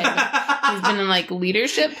why, but he's been in like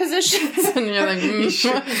leadership positions. And you're like,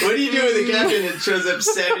 what do you do with a captain that shows up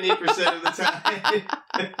 70% of the time?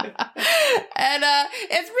 And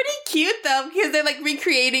it's pretty cute though, because they're like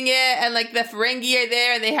recreating it, and like the Ferengi are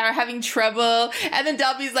there, and they are having trouble. And then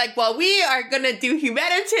Dalby's like, well, we are going to do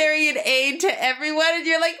humanitarian aid to everyone. And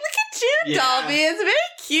you're like, look at you, Dalby. It's very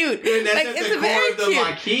cute. And that's at the core of the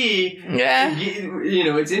Maquis. Yeah. You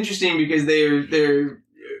know, it's interesting because they're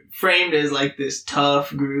framed as like this tough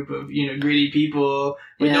group of, you know, gritty people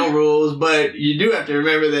with no rules, but you do have to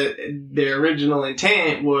remember that their original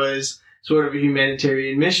intent was sort of a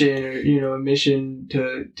humanitarian mission, or, you know, a mission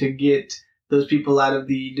to get those people out of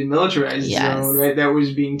the demilitarized zone, right? That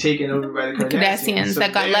was being taken over by the Cardassians. So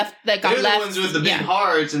that got left. They're the ones with the big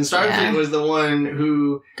hearts, and Starfleet was the one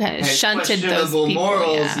who kind of shunted those people.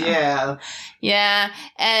 Morals. Yeah.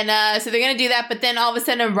 And so they're going to do that, but then all of a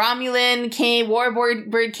sudden a Romulan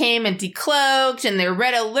warbird came and decloaked, and they're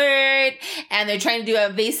red alert, and they're trying to do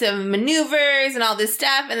evasive maneuvers and all this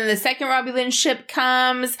stuff. And then the second Romulan ship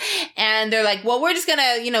comes, and they're like, well, we're just going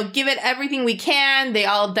to, you know, give it everything we can. They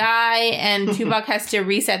all die, and Tuvok has to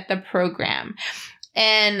reset the program.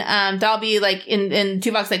 And Dalby, like, and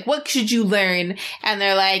Tuvok's like, what should you learn? And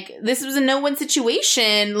they're like, this was a no-win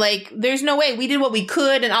situation. Like, there's no way. We did what we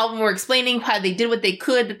could, and all of them were explaining how they did what they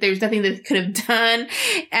could, that there's nothing they could have done.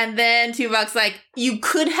 And then Tuvok's like, you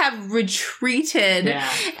could have retreated. Yeah.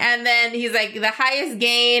 And then he's like, the highest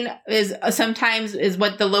gain is sometimes is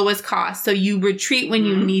what the lowest cost. So you retreat when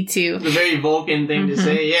you need to. It's a very Vulcan thing to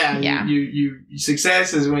say. Yeah. You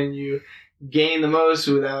success is when you gain the most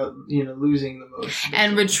without, you know, losing the most.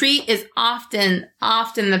 And retreat is often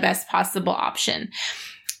the best possible option.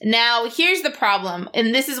 Now, here's the problem,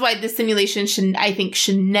 and this is why this simulation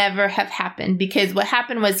should never have happened, because what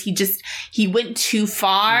happened was he went too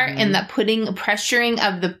far in that pressuring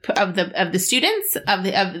of the students, of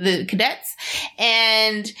the cadets,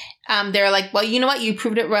 and they're like, well, you know what? You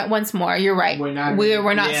proved it once more. You're right. We're not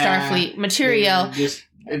Starfleet material.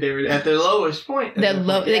 They were at their lowest point. They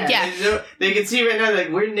can see right now,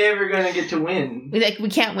 like, we're never going to get to win. Like, we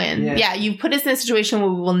can't win. Yeah, you put us in a situation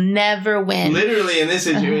where we will never win. Literally, in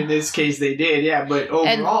this case, they did, yeah. But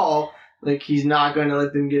overall, like, he's not going to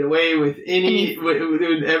let them get away with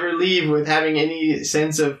would ever leave with having any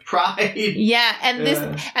sense of pride. Yeah, and this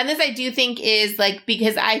I do think is, like,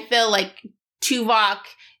 because I feel like Tuvok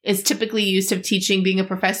is typically used of teaching, being a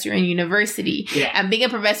professor in university. Yeah. And being a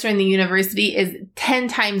professor in the university is 10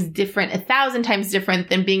 times different, 1,000 times different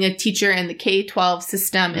than being a teacher in the K-12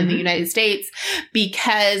 system in the United States,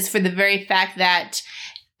 because for the very fact that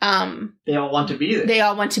they all want to be there. They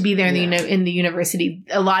all want to be there in the university.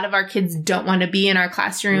 A lot of our kids don't want to be in our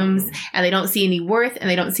classrooms, and they don't see any worth, and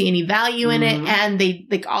they don't see any value in it, and they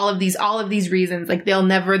like all of these reasons. Like they're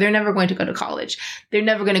never going to go to college. They're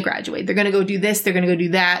never going to graduate. They're going to go do this. They're going to go do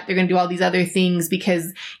that. They're going to do all these other things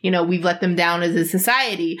because we've let them down as a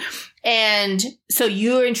society. And so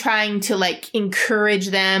you're trying to like encourage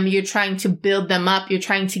them. You're trying to build them up. You're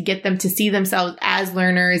trying to get them to see themselves as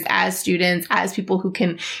learners, as students, as people who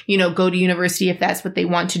can, go to university if that's what they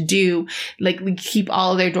want to do. Like we keep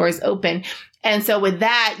all of their doors open. And so with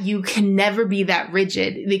that, you can never be that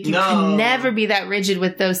rigid. Like you can never be that rigid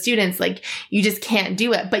with those students. Like you just can't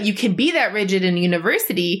do it. But you can be that rigid in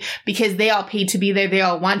university because they all paid to be there. They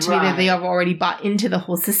all want to be there. They have already bought into the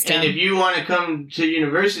whole system. And if you want to come to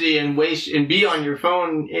university and be on your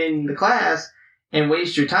phone in the class and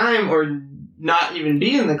waste your time or not even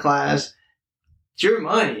be in the class, it's your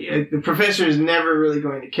money. The professor is never really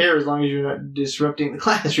going to care as long as you're not disrupting the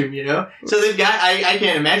classroom, So they've got, I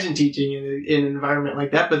can't imagine teaching in an environment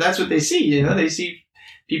like that, but that's what they see, They see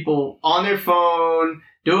people on their phone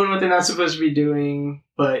doing what they're not supposed to be doing,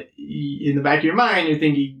 but in the back of your mind, you're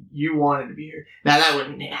thinking you wanted to be here. Now, that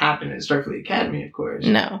wouldn't happen at Starfleet Academy, of course.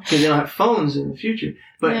 No. Because they don't have phones in the future.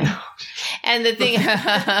 But no. And the thing...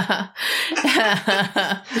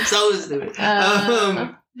 So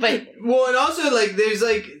stupid. But well, and also there's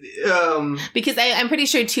because I'm pretty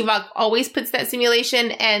sure Tuvok always puts that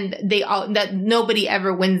simulation, and that nobody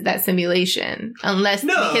ever wins that simulation because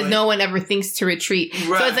no one ever thinks to retreat.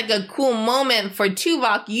 Right. So it's like a cool moment for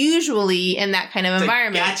Tuvok usually in that kind of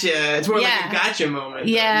environment. Gotcha. It's more like a gotcha moment.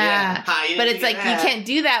 Yeah. But it's like you can't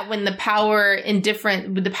do that when the power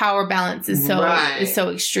the power balance is so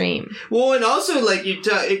extreme. Well, and also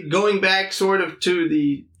going back sort of to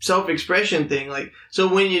the self-expression thing,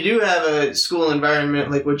 so when you do have a school environment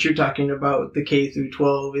like what you're talking about, the K through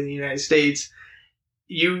 12 in the United States,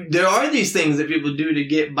 there are these things that people do to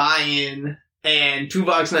get buy-in, and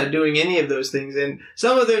Tuvok's not doing any of those things. And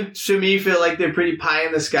some of them, to me, feel like they're pretty pie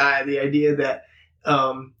in the sky. The idea that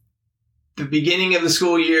the beginning of the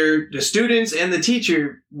school year, the students and the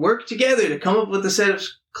teacher work together to come up with a set of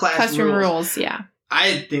classroom rules. Yeah.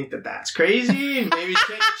 I think that's crazy. Maybe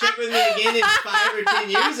check with me again in 5 or 10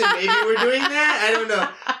 years, and maybe we're doing that. I don't know,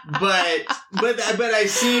 but I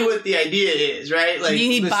see what the idea is, right? Like you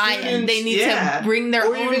need buy-in. They need to bring their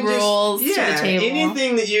own rules to the table.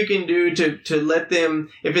 Anything that you can do to let them,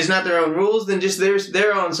 if it's not their own rules, then just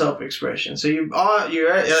their own self-expression. So you're like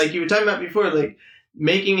you were talking about before, like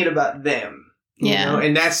making it about them. You know?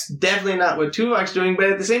 And that's definitely not what Tuvok's doing.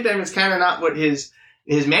 But at the same time, it's kind of not what his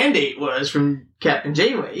mandate was from Captain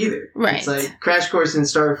Janeway either. Right. It's like crash course in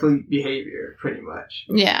Starfleet behavior, pretty much.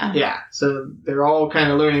 Yeah. Yeah. So they're all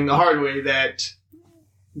kind of learning the hard way that's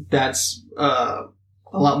a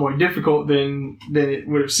lot more difficult than it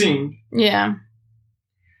would have seemed. Yeah.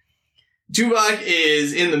 Tuvok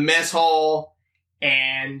is in the mess hall,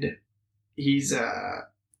 and he's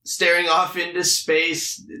staring off into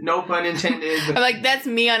space, no pun intended. I'm like, that's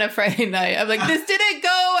me on a Friday night. I'm like, this didn't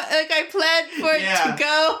go like I planned for it to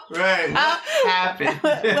go. Right. What happened?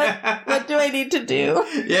 What do I need to do?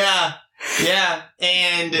 Yeah. Yeah.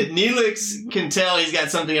 And Neelix can tell he's got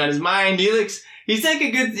something on his mind. Neelix, he's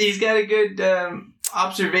got a good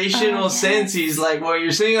observational sense. He's like, well,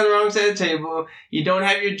 you're sitting on the wrong side of the table. You don't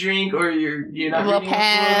have your drink, or you're not reading a little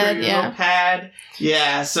pad.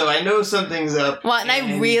 Yeah, so I know something's up. Well, and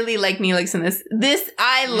I really like Neelix in this.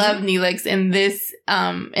 I love Neelix in this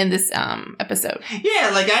episode.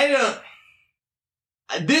 Yeah,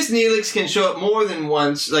 this Neelix can show up more than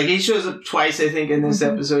once. Like, he shows up twice, I think, in this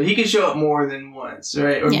episode. He can show up more than once,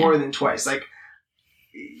 right? Or more than twice. Like,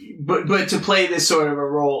 but to play this sort of a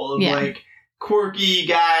role of quirky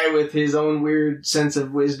guy with his own weird sense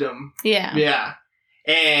of wisdom. Yeah. Yeah.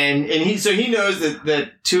 And he knows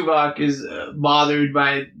that Tuvok is bothered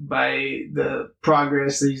by the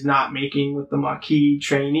progress that he's not making with the Maquis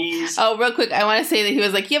trainees. Oh, real quick, I want to say that he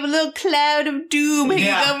was like, you have a little cloud of doom hanging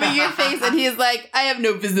Yeah. over your face, and he's like, I have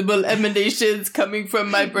no visible emanations coming from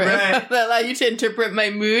my breath Right. that allow you to interpret my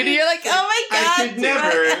mood. And you're like, oh my god,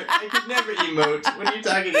 I could never emote. What are you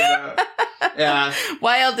talking about? Yeah.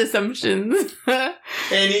 Wild assumptions.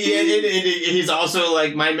 And he's also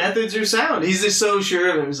like, my methods are sound. He's just so sure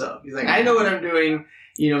of himself. He's like, I know what I'm doing.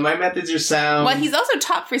 You know, my methods are sound. Well, he's also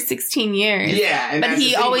taught for 16 years. Yeah, and but that's he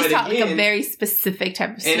the thing. always But taught like a again, very specific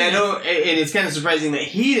type of student. And and it's kind of surprising that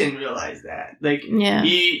he didn't realize that. Like, Yeah.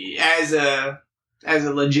 he as a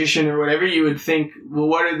logician or whatever, you would think, well,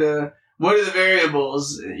 what are the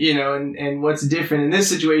variables, you know, and what's different in this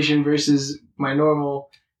situation versus my normal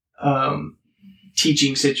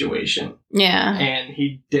teaching situation. Yeah. And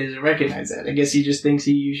he doesn't recognize that. I guess he just thinks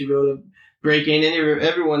you should be able to break in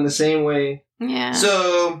everyone the same way. Yeah.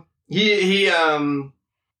 So he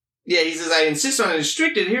says, I insist on a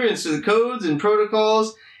strict adherence to the codes and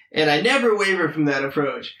protocols, and I never waver from that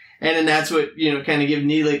approach. And then that's what, you know, kind of gives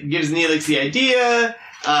Neelix the idea.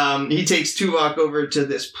 He takes Tuvok over to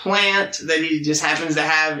this plant that he just happens to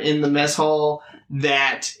have in the mess hall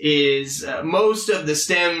that is, most of the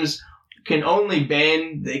stems can only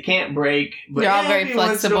bend, they can't break. But they're all very every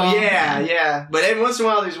once in a flexible. while- yeah. But every once in a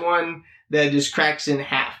while there's one that just cracks in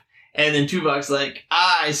half. And then Tuvok's like,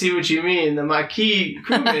 I see what you mean. The Maquis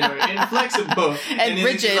crewmen are inflexible. And then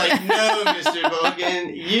rigid. he's like, no, Mr.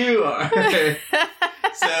 Vulcan, you are.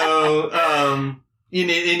 So, and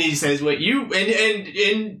he says, what you,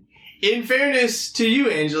 and in fairness to you,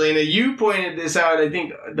 Angelina, you pointed this out, I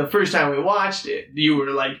think, the first time we watched it. You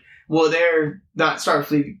were like, well, they're not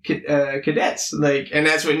Starfleet cadets. Like, and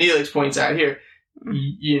that's what Neelix points out here.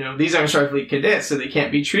 You know, these aren't Starfleet cadets, so they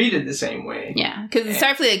can't be treated the same way. Yeah, because the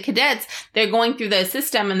Starfleet cadets, they're going through the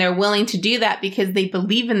system and they're willing to do that because they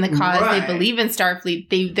believe in the cause. Right. They believe in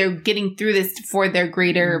Starfleet. They're getting through this for their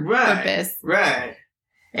greater purpose. Right.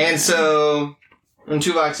 And so, and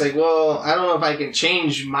Tuvok's like, well, I don't know if I can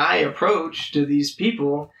change my approach to these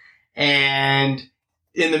people. And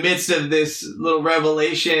in the midst of this little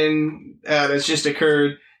revelation that's just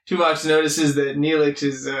occurred, Tuvok notices that Neelix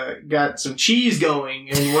has got some cheese going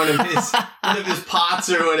in one of his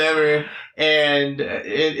pots or whatever, and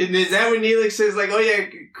is that when Neelix says like, oh yeah,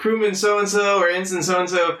 crewman so and so or ensign so and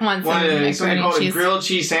so wanted something called a grilled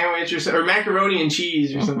cheese sandwich or macaroni and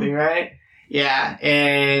cheese or something, right? Yeah,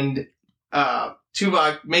 and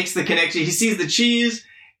Tuvok makes the connection. He sees the cheese.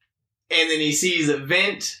 And then he sees a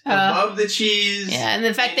vent above the cheese. Yeah, and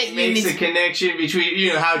the fact that he makes a connection between,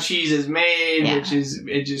 you know, how cheese is made, which is,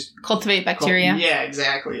 it just... cultivate bacteria. Yeah,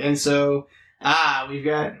 exactly. And so, we've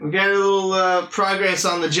got a little progress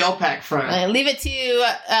on the gel pack front. Leave it to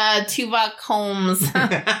Tuvok Holmes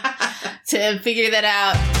to figure that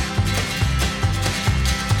out.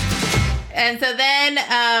 And so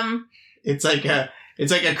then...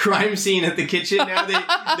 It's like a crime scene at the kitchen now.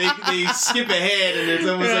 They skip ahead and it's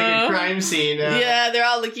almost like a crime scene now. Yeah, they're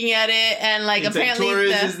all looking at it and like it's apparently like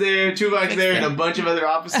Torres is there, Tuvok's there, and a bunch of other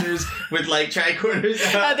officers with like tricorders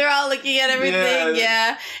out. They're all looking at everything,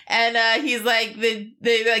 yeah. And he's like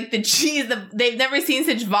the cheese. They've never seen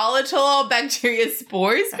such volatile bacteria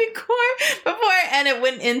spores before, and it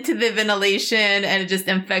went into the ventilation and it just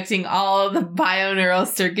infecting all the bioneural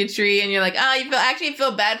circuitry. And you're like, oh, you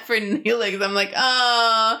feel bad for Neelix. I'm like, oh.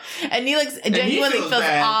 And Neelix genuinely feels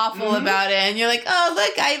awful about it. And you're like, oh,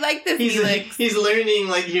 look, I like this Neelix. He's learning,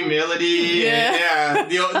 like, humility. Yeah.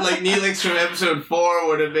 The old, like, Neelix from episode 4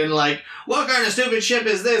 would have been like, what kind of stupid ship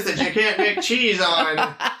is this that you can't make cheese on?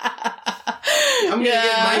 I'm going to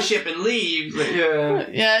get my ship and leave. Like,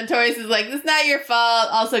 yeah, and Torres is like, it's not your fault.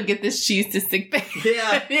 Also, get this cheese to sick bay.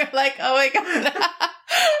 Yeah. And you're like, oh my God.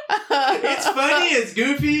 It's funny. It's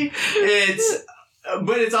goofy.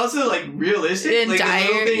 But it's also, like, realistic. Like, a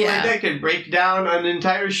little thing like that could break down an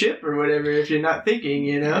entire ship or whatever if you're not thinking,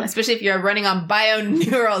 you know? Especially if you're running on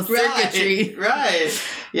bioneural circuitry. Right.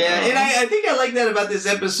 Yeah, and I think I like that about this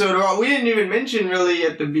episode. We didn't even mention, really,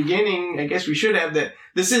 at the beginning, I guess we should have, that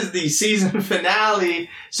this is the season finale.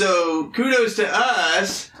 So, kudos to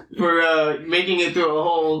us for making it through a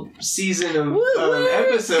whole season of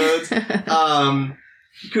episodes.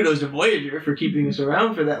 Kudos to Voyager for keeping us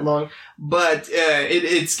around for that long. But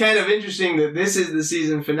it's kind of interesting that this is the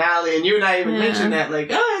season finale. And you and I even mentioned that, like,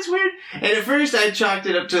 oh, that's weird. And at first I chalked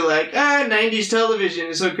it up to, like, 90s television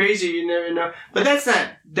is so crazy, you never know. But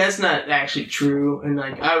that's not actually true. And,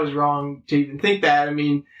 like, I was wrong to even think that. I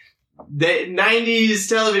mean, the 90s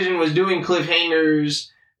television was doing cliffhangers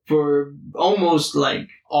for almost like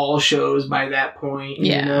all shows by that point.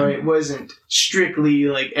 Yeah. You know, it wasn't strictly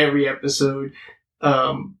like every episode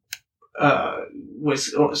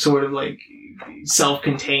was sort of like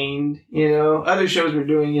self-contained, you know. Other shows were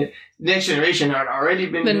doing it. Next Generation had already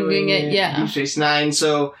been doing it. Yeah. Deep Space Nine.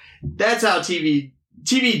 So that's how TV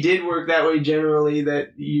did work that way generally,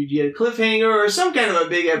 that you get a cliffhanger or some kind of a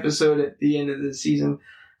big episode at the end of the season.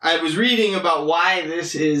 I was reading about why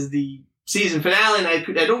this is the season finale, and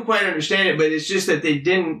I don't quite understand it, but it's just that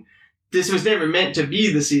this was never meant to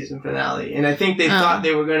be the season finale. And I think they thought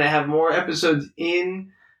they were going to have more episodes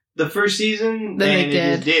in the first season than it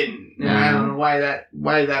just didn't. And I don't know why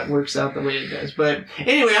that works out the way it does. But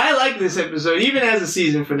anyway, I like this episode, even as a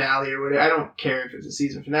season finale or whatever. I don't care if it's a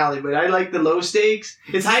season finale, but I like the low stakes.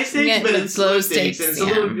 It's high stakes, but it's low stakes, and it's a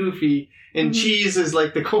little goofy. And cheese is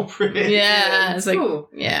like the culprit. Yeah, it's cool.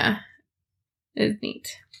 Like, yeah, it's neat.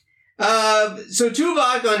 So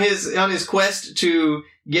Tuvok on his quest to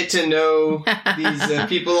get to know these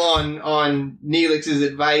people on Neelix's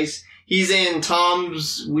advice. He's in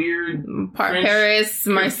Tom's weird Paris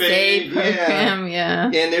Marseille program, yeah.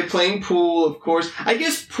 And they're playing pool, of course. I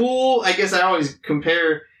guess I always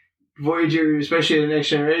compare Voyager, especially the Next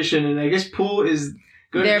Generation, and I guess pool is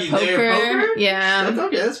going to be their poker. Yeah.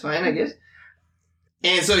 That's fine, I guess.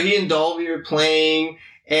 And so he and Dolby are playing,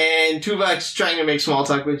 and Tuvok's trying to make small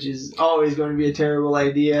talk, which is always going to be a terrible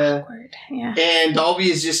idea. Awkward, yeah. And Dolby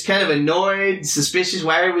is just kind of annoyed, suspicious.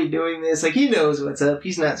 Why are we doing this? Like, he knows what's up.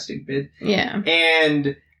 He's not stupid. Yeah.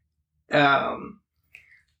 And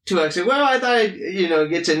Tuvok said, well, I thought I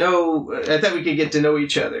thought we could get to know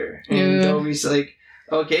each other. And Dolby's like,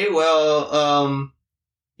 okay, well,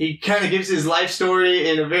 he kind of gives his life story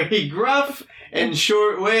in a very gruff and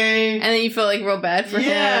short way. And then you feel like real bad for him.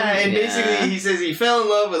 Yeah, and basically he says he fell in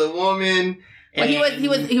love with a woman. Well, he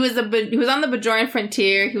was on the Bajoran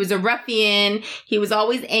frontier. He was a ruffian. He was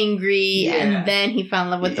always angry, and then he fell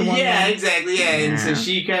in love with the woman. Yeah, exactly. Yeah, and so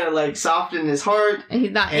she kind of like softened his heart, and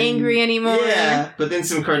he's not angry anymore. Yeah, but then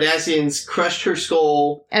some Cardassians crushed her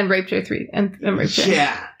skull and raped her and raped her.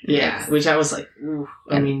 Yeah, yeah. Which I was like, ooh,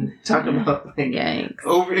 I mean, talk about like yikes.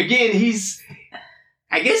 Over again.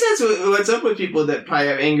 I guess that's what's up with people that probably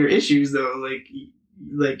have anger issues, though.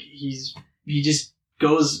 He just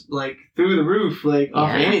goes like through the roof, like off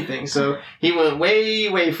of anything. So he went way,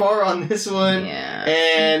 way far on this one. Yeah.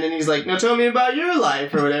 And then he's like, no, tell me about your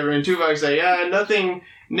life or whatever. And Tuvok's like, nothing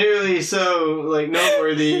nearly so like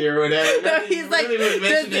noteworthy or whatever. No, he's like,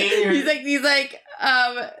 he's like,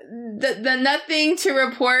 the nothing to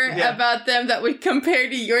report about them that would compare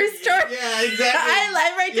to your story. Yeah, exactly.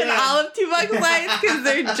 I write down all of Tuvok's lines because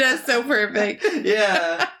they're just so perfect.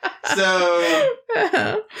 Yeah. So,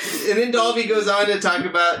 and then Dolby goes on to talk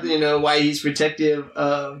about, why he's protective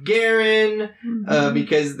of Garen,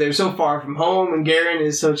 because they're so far from home, and Garen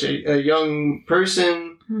is such a young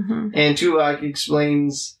person. Mm-hmm. And Tuvok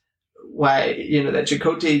explains why, that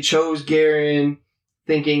Chakotay chose Garen,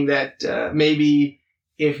 thinking that maybe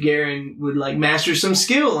if Garen would like master some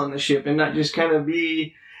skill on the ship and not just kind of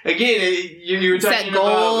be, again, you were talking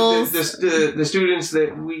about the students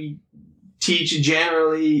that we teach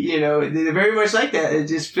generally, they're very much like that. It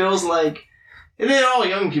just feels like, and they're all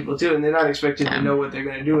young people too, and they're not expected to know what they're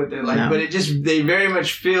going to do with their life, but they very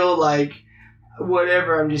much feel like,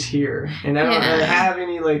 whatever, I'm just here. And I don't really have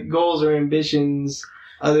any like goals or ambitions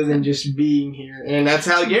other than just being here. And that's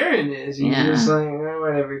how Garen is. He's just like,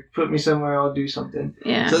 whatever, put me somewhere, I'll do something.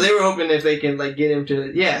 Yeah. So they were hoping if they can like get him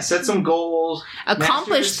to, set some goals.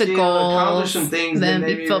 Accomplish the goals. Accomplish some things. Then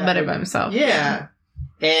maybe feel better by himself. Yeah.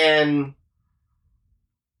 And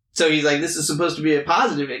so he's like, this is supposed to be a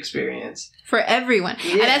positive experience. For everyone.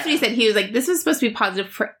 Yeah. And that's what he said. He was like, this was supposed to be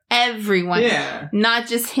positive for everyone. Yeah. Not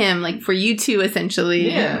just him, like for you two,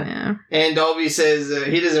 essentially. Yeah. And Dolby says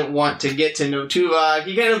he doesn't want to get to know Tuvok.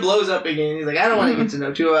 He kind of blows up again. He's like, I don't want to get to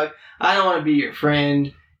know Tuvok. I don't want to be your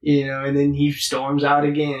friend. And then he storms out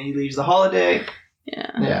again. He leaves the holodeck.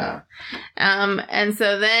 Yeah. And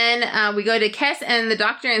so then we go to Kes and the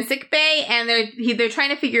doctor in sickbay, and they're trying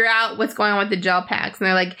to figure out what's going on with the gel packs, and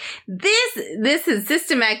they're like, this has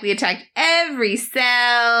systematically attacked every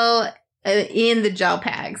cell in the gel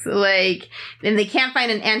packs, like, and they can't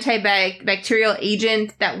find an antibacterial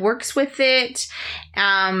agent that works with it,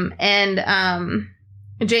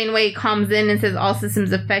 Janeway comes in and says all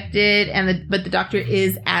systems affected, but the doctor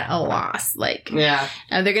is at a loss. Like, Yeah.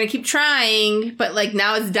 they're gonna keep trying, but like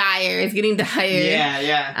now it's dire. It's getting dire.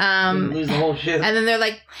 Yeah. Lose the whole ship. And then they're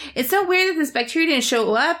like, it's so weird that this bacteria didn't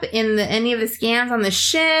show up in any of the scans on the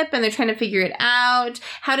ship, and they're trying to figure it out.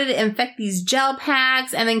 How did it infect these gel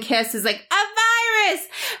packs? And then Kes is like, a virus!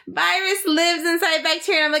 Virus lives inside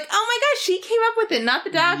bacteria. And I'm like, oh my gosh, she came up with it, not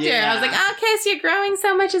the doctor. Yeah. I was like, oh, Kes, you're growing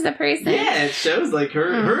so much as a person. Yeah, it shows like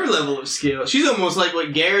her level of skill. She's almost like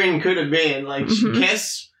what Garen could have been. Like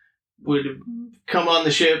Kes would have come on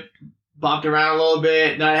the ship, bopped around a little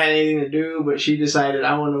bit, not had anything to do, but she decided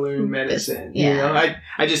I want to learn medicine. Yeah. You know,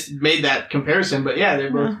 I just made that comparison, but yeah,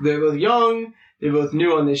 they're both young, they're both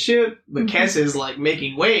new on this ship, but Kes is like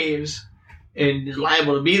making waves and is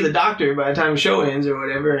liable to be the doctor by the time the show ends or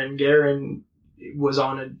whatever, and Garen was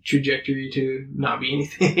on a trajectory to not be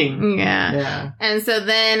anything. Yeah. And so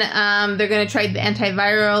then they're going to try the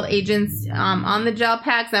antiviral agents on the gel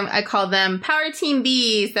packs. I call them Power Team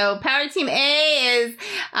B. So Power Team A is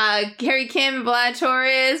Harry Kim, Vlad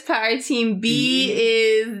Torres. Power Team B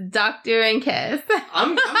is Doctor and Kes.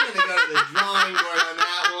 I'm going to go to the drawing board on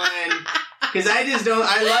that one. Because I just don't,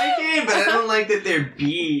 I like it, but I don't like that they're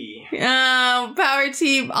B. Power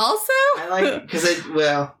Team also? I like, because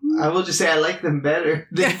I will just say I like them better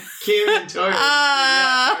than Kim and Torres.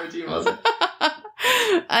 Yeah, Power Team also.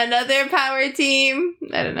 Another Power Team?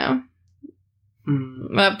 I don't know.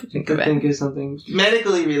 I'll have to think of it. Think of something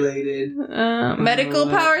medically related. Medical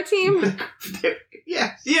Power Team?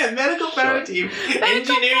 Yeah, medical Power Team. Medical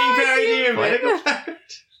Engineering Power Team. Medical Power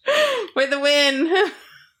Team. For the win.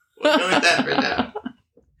 We'll go with that for now.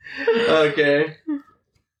 Okay.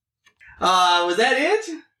 Was that it?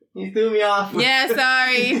 You threw me off. Yeah,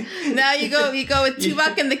 sorry. Now you go with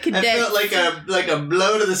Tuvok and the cadets. I felt like a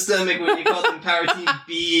blow to the stomach when you called them Power Team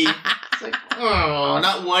B. It's like, oh,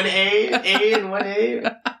 not 1A, A and 1A.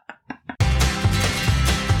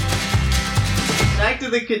 Back to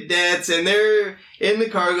the cadets, and they're in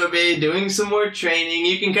the cargo bay doing some more training.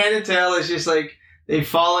 You can kind of tell it's just like they've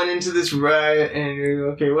fallen into this rut, and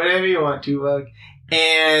you're okay, whatever you want, Tuvok.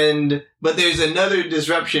 But there's another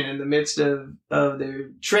disruption in the midst of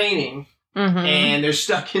their training, and they're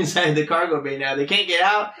stuck inside the cargo bay now. They can't get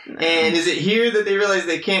out, and is it here that they realize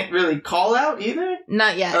they can't really call out either?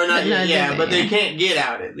 Not yet. Or not yet, yeah, but they can't get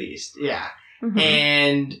out at least, yeah.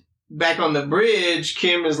 And back on the bridge,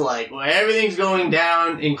 Kim is like, well, everything's going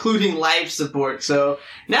down, including life support, so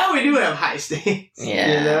now we do have high stakes,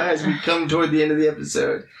 as we come toward the end of the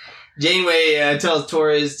episode. Janeway tells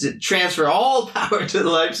Torres to transfer all power to the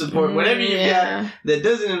life support, whatever you got that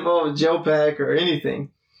doesn't involve a gel pack or anything.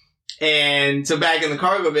 And so back in the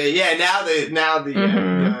cargo bay, now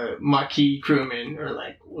the Maquis crewmen are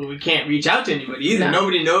like, well, we can't reach out to anybody either. No.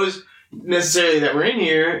 Nobody knows necessarily that we're in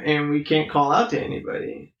here, and we can't call out to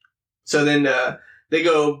anybody. So then they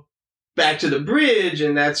go back to the bridge,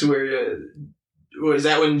 and that's where was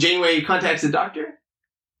that when Janeway contacts the doctor?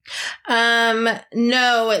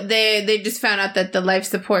 No, they just found out that the life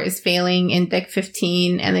support is failing in deck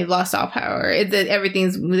 15 and they've lost all power. They're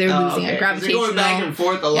losing a gravitational. They're going back and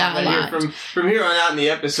forth a lot from here on out in the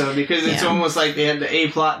episode because it's almost like they had the A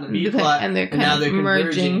plot and the B plot and they're kind of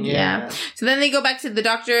merging. Yeah. So then they go back to the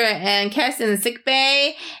doctor and Kes in the sick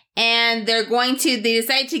bay. And they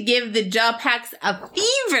decide to give the gel packs a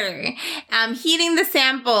fever, heating the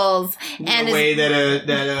samples. And the way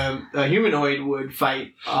that a humanoid would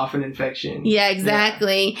fight off an infection. Yeah,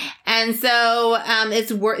 exactly. Yeah. And so,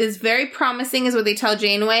 it's very promising is what they tell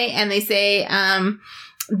Janeway. And they say,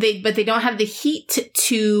 but they don't have the heat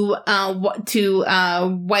to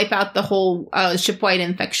wipe out the whole ship-wide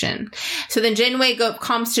infection. So then Janeway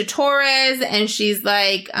comes to Torres, and she's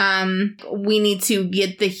like, "We need to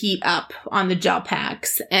get the heat up on the gel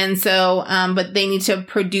packs," and so, but they need to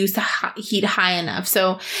produce heat high enough.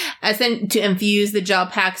 So, to infuse the gel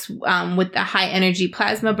packs with the high energy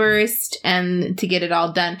plasma burst, and to get it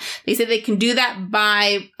all done, they say they can do that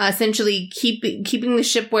by essentially keeping the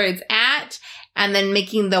ship where it's at. And then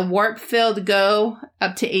making the warp field go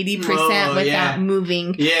up to 80% without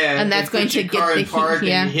moving. Yeah. And that's going to get the heat.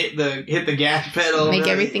 Yeah. Hit the gas pedal. Make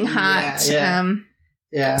everything hot.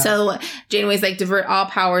 Yeah. So Janeway's like, divert all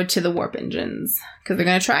power to the warp engines. Because they're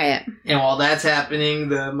going to try it. And while that's happening,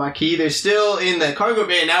 the Maquis, they're still in the cargo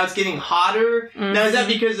bay. And now it's getting hotter. Now, is that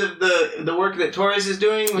because of the work that Torres is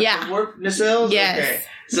doing with the warp nacelles? Yes. Okay.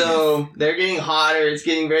 So they're getting hotter. It's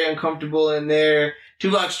getting very uncomfortable in there.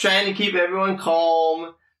 Tuvok's trying to keep everyone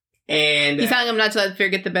calm, and he's telling him not to let fear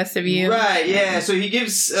get the best of you. Right? Yeah. So he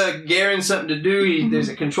gives Garen something to do. There's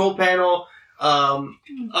a control panel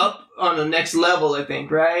up on the next level, I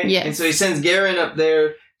think, right? Yes. And so he sends Garen up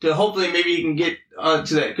there to hopefully maybe he can get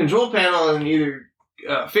to that control panel and either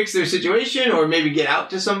fix their situation or maybe get out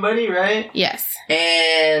to somebody, right? Yes.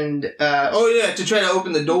 And, to try to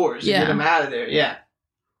open the doors and get them out of there, yeah.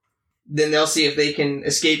 Then they'll see if they can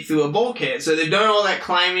escape through a bulkhead. So they've done all that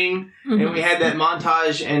climbing, and we had that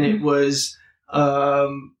montage, and it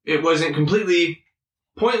wasn't completely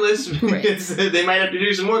pointless because they might have to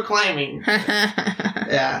do some more climbing.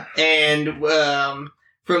 Yeah. And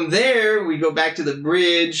from there, we go back to the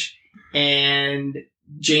bridge, and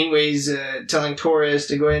Janeway's telling Torres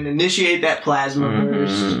to go ahead and initiate that plasma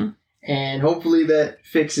burst, and hopefully that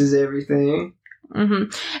fixes everything.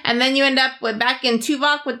 And then you end up back in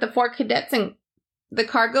Tuvok with the 4 cadets and the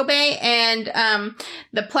cargo bay, and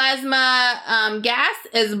the plasma gas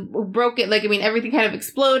is broken. Everything kind of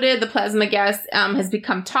exploded. The plasma gas has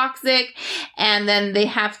become toxic, and then they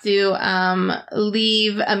have to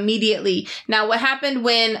leave immediately. Now, what happened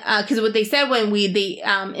when? Because what they said when they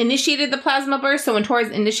initiated the plasma burst. So when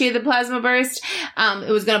Torres initiated the plasma burst, it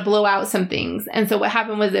was going to blow out some things, and so what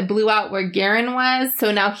happened was it blew out where Garen was.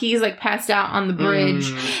 So now he's passed out on the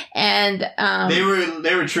bridge, and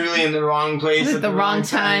they were truly in the wrong place at the wrong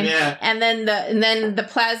time. Yeah. And then the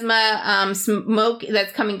plasma smoke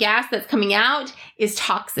gas that's coming out is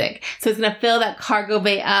toxic. So it's going to fill that cargo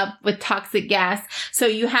bay up with toxic gas. So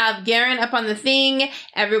you have Garen up on the thing,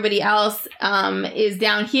 everybody else is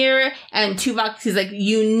down here, and Tuvok is like,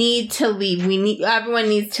 you need to leave. Everyone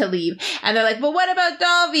needs to leave. And they're like, but what about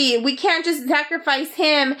Dalby? We can't just sacrifice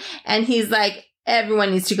him. And he's like,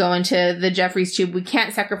 everyone needs to go into the Jeffries tube. We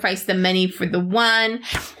can't sacrifice the many for the one.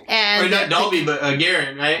 And or not Dalby, but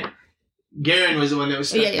Garen, right? Garen was the one that was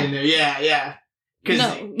stuck in there. Yeah.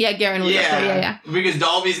 Garen was up there. Yeah. Because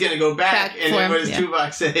Dalby's going to go back and then what does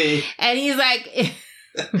Tuvok say? And he's like...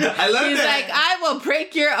 I love He's that. like, I will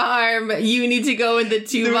break your arm. You need to go into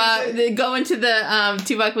Tuvok.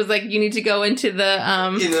 Tuvok was like, you need to go into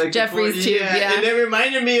the Jeffries tube. Yeah. And that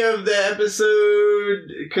reminded me of the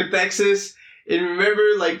episode Cathexis. And remember,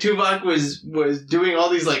 Tuvok was doing all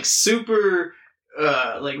these super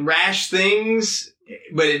rash things,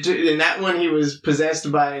 but in that one he was possessed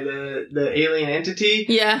by the alien entity.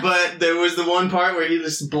 Yeah. But there was the one part where he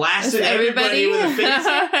just blasted everybody with a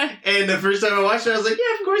phaser. And the first time I watched it, I was like,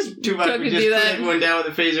 yeah, of course Tuvok would just put everyone down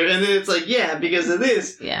with a phaser. And then it's like, yeah, because of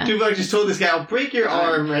this, Tuvok just told this guy, I'll break your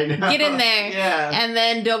arm right now. Get in there. Yeah. And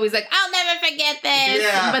then Dolby's like, I'll never forget this.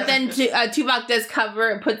 Yeah. But then Tuvok does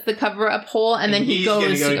puts the cover up hole, and then he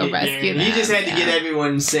goes to go rescue them. He just had to get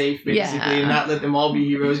everyone safe, basically, and not let them all be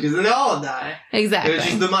heroes, because then they'll all die. Exactly. It was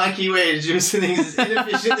just the Maquis way to do things as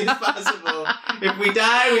inefficiently as possible. If we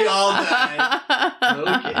die, we all die.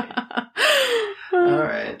 Okay. All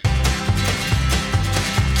right.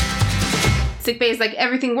 Sickbay is like,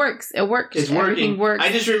 everything works. It works. It's working. Everything works.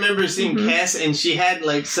 I just remember seeing Cass, and she had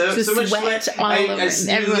so much sweat. I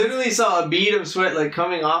literally saw a bead of sweat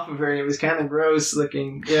coming off of her, and it was kind of gross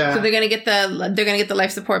looking. Yeah. So they're gonna get the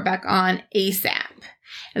life support back on ASAP,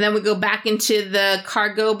 and then we go back into the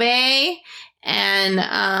cargo bay, and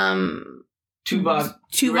Tuvok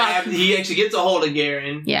he actually gets a hold of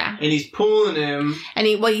Garen. Yeah. And he's pulling him. And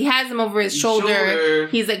he has him over his shoulder.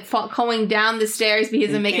 He's going down the stairs, but he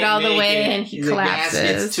doesn't make it all the way, and he collapses.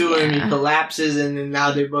 Gas gets to him, he collapses, and then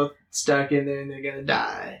now they're both stuck in there and they're gonna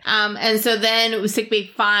die. And so then Sickbay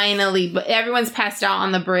finally, but everyone's passed out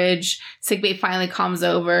on the bridge. Sickbay finally calms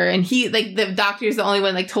over, and he, the doctor's the only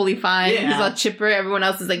one totally fine. Yeah. He's all chipper. Everyone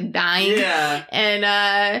else is dying. Yeah.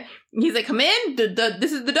 And he's like, come in.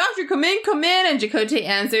 This is the doctor. Come in. And Chakotay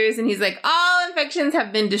answers, and he's like, all infections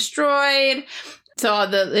have been destroyed. So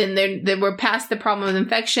they were past the problem of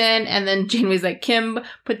infection, and then Janeway's like, Kim,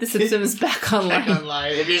 put the systems back online. Back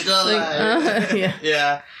online, if you're still alive. Yeah.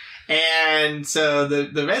 Yeah. And so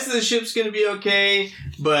the rest of the ship's going to be okay,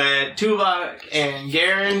 but Tuvok and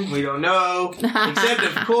Garen, we don't know. Except,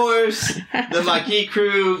 of course, the Maquis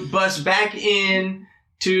crew bust back in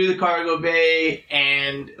to the cargo bay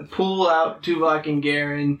and pull out Tuvok and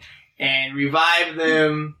Garen and revive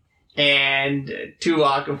them. And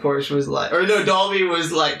Tuvok, of course, was Dalby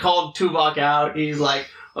was called Tuvok out. He's like,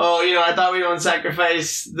 oh, I thought we don't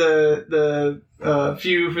sacrifice the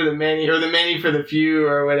few for the many, or the many for the few,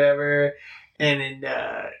 or whatever. And then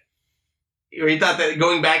he thought that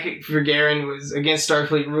going back for Garen was against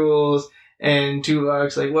Starfleet rules. And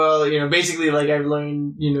Tuvok's like, well, basically, I've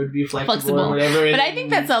learned, to be flexible or whatever. But I think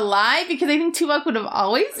that's a lie, because I think Tuvok would have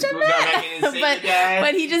always done that.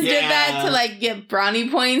 But he just did that to get brownie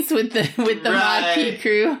points with the Maquis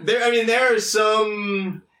crew. There are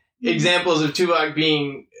some examples of Tuvok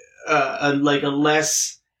being a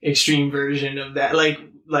less extreme version of that. Like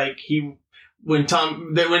when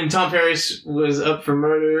Tom Paris was up for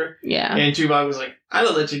murder, and Tuvok was like, "I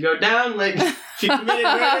don't let you go down." Like she committed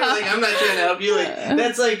murder. Like I'm not trying to help you. Like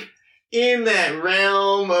that's like in that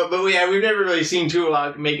realm. But we've never really seen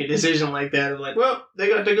Tuvok make a decision like that. Of like, well, they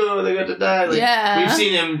got to go, they got to die. Like, we've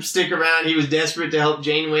seen him stick around. He was desperate to help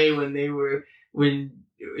Janeway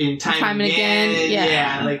in time and again.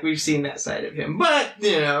 Yeah, like we've seen that side of him. But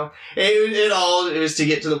it was to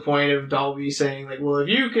get to the point of Dolby saying like, well, if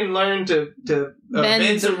you can learn to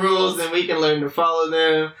bend some rules, then we can learn to follow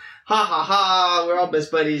them. Ha ha ha! We're all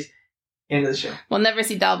best buddies. End of the show. We'll never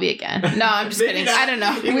see Dolby again. No, I'm just kidding. I don't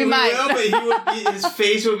know. We might. But his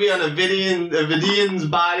face would be on a Vidian's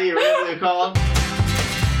body, or whatever they're called.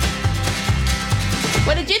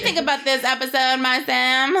 What did you think about this episode, my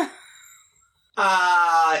Sam?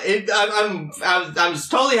 I'm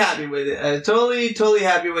totally happy with it. Totally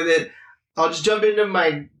happy with it. I'll just jump into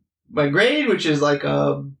my grade, which is like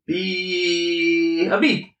a B.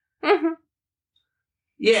 Mm-hmm.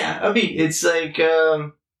 Yeah, a B. It's like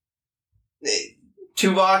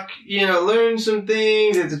Tuvok, learned some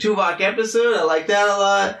things. It's a Tuvok episode. I like that a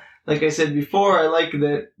lot. Like I said before, I like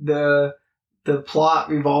that the plot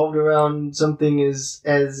revolved around something as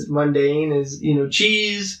mundane as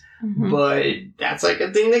cheese. Mm-hmm. But that's like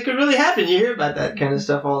a thing that could really happen. You hear about that kind of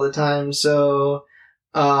stuff all the time. So,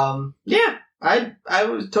 yeah, I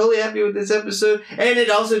was totally happy with this episode. And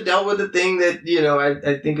it also dealt with a thing that,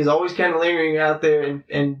 I think is always kind of lingering out there.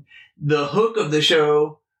 And the hook of the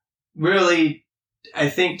show really, I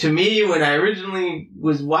think to me, when I originally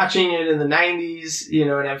was watching it in the 90s,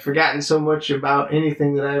 and I've forgotten so much about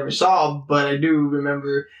anything that I ever saw, but I do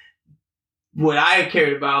remember what I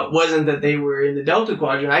cared about wasn't that they were in the Delta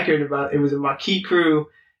Quadrant. I cared about it was a Maquis crew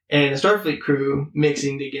and a Starfleet crew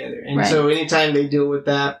mixing together. And so anytime they deal with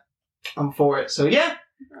that, I'm for it. So yeah,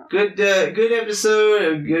 good episode,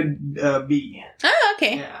 a good B. Oh,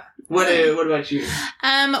 okay. Yeah. What about you?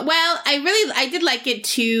 Well, I did like it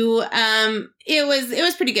too. It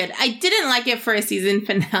was pretty good. I didn't like it for a season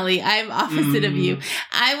finale. I'm opposite of you.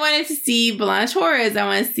 I wanted to see B'Elanna Torres. I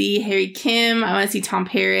want to see Harry Kim. I want to see Tom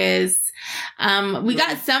Paris. We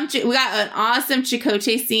got an awesome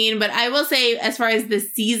Chakotay scene, but I will say, as far as the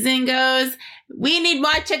season goes, we need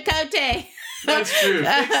more Chakotay. That's true. Fix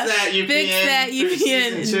that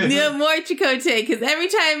UPN. No more Chakotay, because every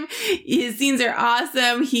time his scenes are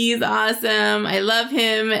awesome, he's awesome. I love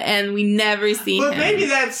him, and we never see him. But maybe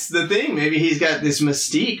that's the thing. Maybe he's got this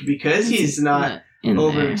mystique because he's not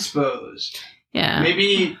overexposed. Yeah.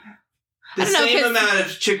 Maybe the same amount of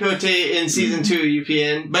Chakotay in season 2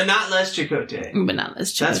 UPN, but not less Chakotay.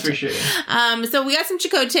 That's for sure. So we got some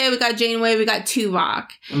Chakotay, we got Janeway, we got Tuvok.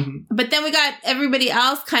 Mm-hmm. But then we got everybody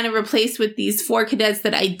else kind of replaced with these 4 cadets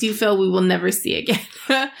that I do feel we will never see again.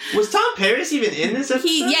 Was Tom Paris even in this episode?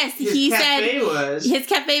 His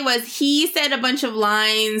cafe was. He said a bunch of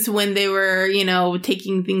lines when they were,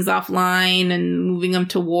 taking things offline and moving them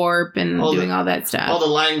to warp and doing all that stuff. All the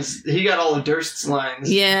lines. He got all of Durst's lines.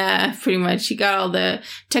 Yeah, pretty much. He got all the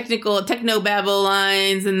techno-babble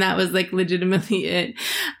lines, and that was like legitimately it.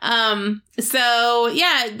 So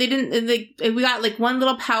yeah, they didn't, we got like one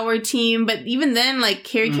little power team, but even then, like,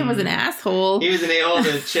 Harry Kim was an asshole. He was an a-hole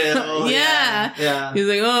to chill. Yeah. He was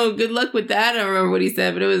like, oh, good luck with that. I don't remember what he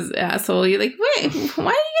said, but it was asshole. You're like, wait, why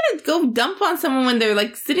are you gonna go dump on someone when they're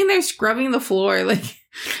like sitting there scrubbing the floor? Like,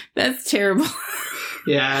 that's terrible.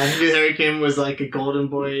 Yeah, Harry Kim was like a golden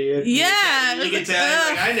boy. Yeah. You can tell,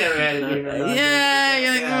 like, I never had a dream about that. Yeah,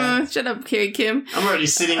 you're like, oh, shut up, Harry Kim. I'm already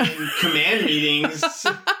sitting in command meetings.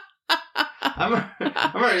 I'm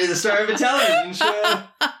already the star of a television show.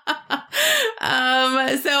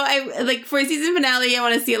 So I like for a season finale, I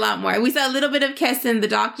want to see a lot more. We saw a little bit of Keston, the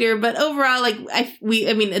Doctor, but overall, like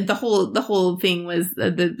the whole thing was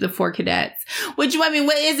the 4 cadets. Which what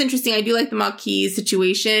is interesting. I do like the Maquis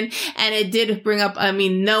situation, and it did bring up.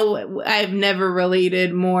 I've never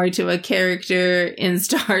related more to a character in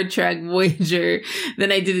Star Trek Voyager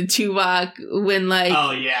than I did to Tuvok when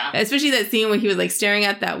especially that scene when he was like staring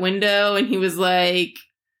out that window and he was like,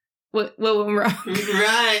 what went wrong?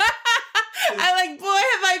 Right. I'm like, boy,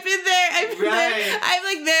 have I been there. I'm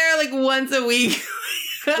like there like once a week.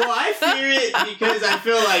 Well, I fear it because I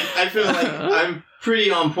feel like I'm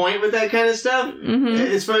pretty on point with that kind of stuff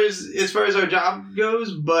as far as our job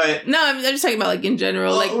goes. But no, I'm just talking about like in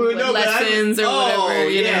general, lessons or whatever.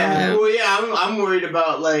 Yeah. Well, yeah, I'm worried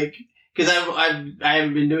about like because I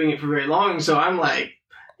haven't been doing it for very long, so I'm like,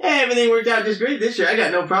 hey, everything worked out just great this year. I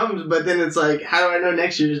got no problems. But then it's like, how do I know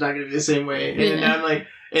next year is not going to be the same way? And I'm like,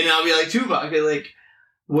 and I'll be like Tuvok, like,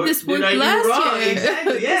 what This did was I last do wrong? year.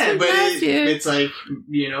 Exactly, yeah. This was But last year. it's like,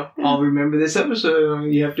 I'll remember this episode.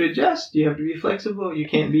 You have to adjust. You have to be flexible. You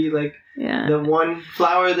can't be like Yeah. the one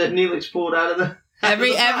flower that Neelix pulled out of the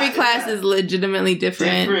Every pot. class is legitimately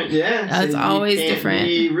different. Yeah. It's always you can't different.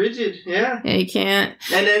 Be rigid, yeah. Yeah, you can't.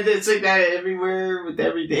 And then it's like that everywhere with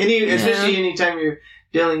everything. Especially anytime you're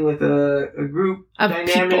dealing with a group Of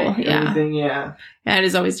dynamic, people, yeah. everything, yeah. Yeah, it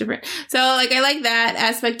is always different. So, like, I like that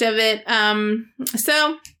aspect of it.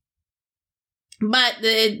 But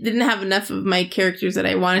it didn't have enough of my characters that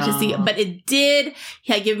I wanted to see. But it did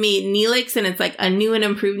give me Neelix, and it's like a new and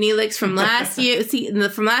improved Neelix from last year.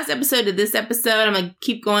 From last episode to this episode, I'm going to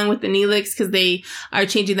keep going with the Neelix because they are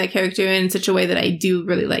changing that character in such a way that I do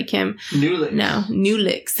really like him. Neelix. No,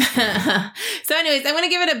 Neelix. So anyways, I'm going to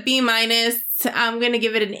give it a B-. I'm going to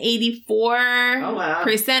give it an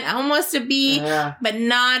 84%, almost a B, but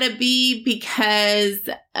not a B because,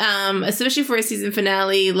 especially for a season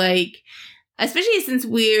finale, like, especially since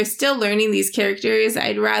we're still learning these characters,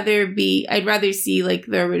 I'd rather see like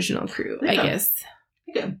the original crew, I guess.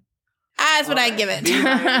 Okay. That's what I give it. B-.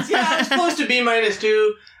 Yeah, I was close to B-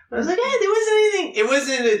 too. I was like, there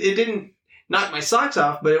wasn't anything. It didn't knock my socks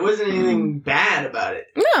off, but it wasn't anything bad about it.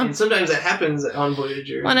 No. And sometimes that happens on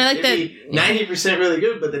Voyager. Well, and I like that 90% really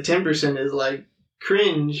good, but the 10% is like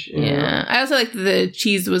cringe. You know? I also like the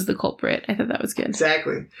cheese was the culprit. I thought that was good.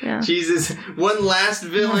 Exactly. Yeah. Cheese is one last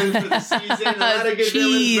villain for the season. A lot of good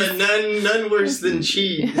Cheese. villains, but none worse than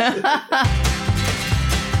Cheese.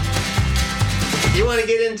 You want to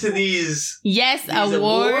get into these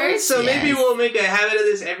awards? So Yes. maybe we'll make a habit of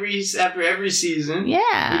this after every season.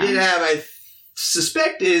 Yeah. We did have, I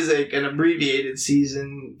suspect, is like an abbreviated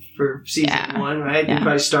season for season 1, right? Yeah. They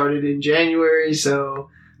probably started in January,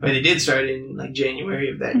 they did start in like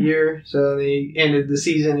January of that year, so they ended the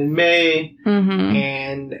season in May, Mm-hmm.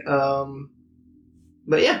 and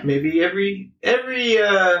but yeah, maybe every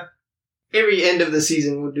end of the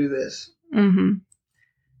season we'll do this. Mm-hmm.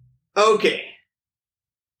 Okay,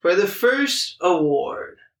 for the first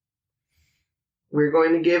award, we're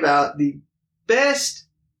going to give out the best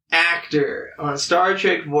actor on Star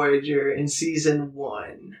Trek Voyager in season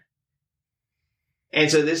 1. And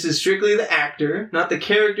so this is strictly the actor, not the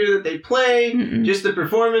character that they play, just the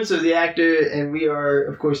performance of the actor. And we are,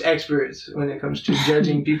 of course, experts when it comes to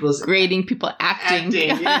judging people's grading people acting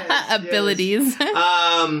yes, abilities. Do you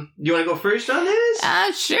want to go first on this?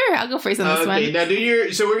 Sure, I'll go first on this one. Okay, now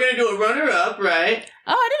so we're going to do a runner-up, right?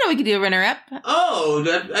 Oh, I didn't know we could do a runner-up. Oh,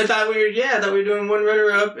 I thought we were doing one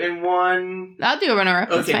runner-up and one... I'll do a runner-up,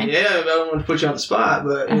 that's Okay, fine. yeah, I don't want to put you on the spot,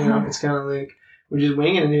 but, it's kind of like... We're just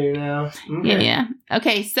winging it here now. Okay. Yeah.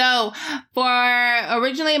 Okay, so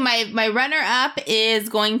originally my runner-up is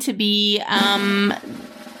going to be, I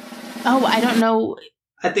don't know.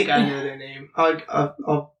 I think I know their name.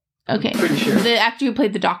 I'll Okay. pretty sure. The actor who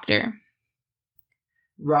played the Doctor.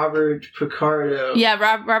 Robert Picardo. Yeah,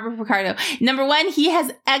 Robert Picardo. Number one, he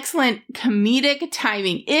has excellent comedic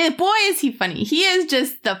timing. Boy, is he funny. He is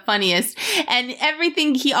just the funniest. And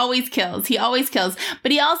everything, he always kills. He always kills.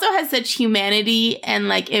 But he also has such humanity, and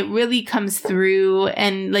like it really comes through,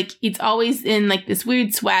 and like it's always in like this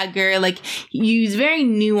weird swagger. Like he's very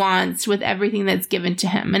nuanced with everything that's given to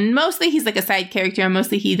him. And mostly he's like a side character, and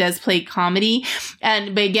mostly he does play comedy.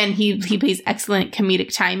 But again, he plays excellent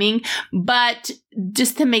comedic timing. But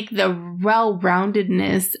just to make the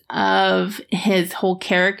well-roundedness of his whole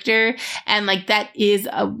character, and like that is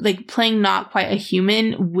like playing not quite a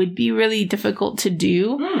human would be really difficult to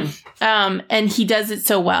do. And he does it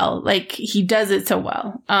so well. Like he does it so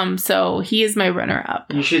well. So he is my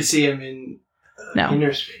runner-up. You should see him in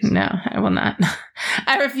Inner Space. No, I will not.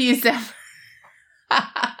 I refuse to.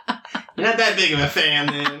 You're not that big of a fan,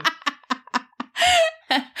 then.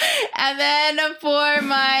 And then for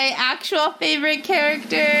my actual favorite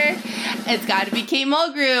character, it's got to be Kate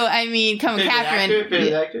Mulgrew. I mean, come on, Catherine.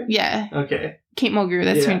 Favorite actor? Yeah. Okay. Kate Mulgrew.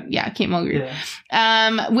 That's her. Yeah, Kate Mulgrew.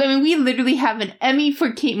 Yeah. We literally have an Emmy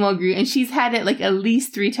for Kate Mulgrew, and she's had it like at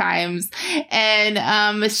least 3 times.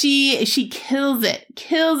 And she kills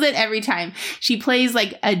it every time. She plays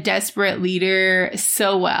like a desperate leader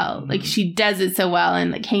so well. Like she does it so well,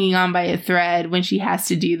 and like hanging on by a thread when she has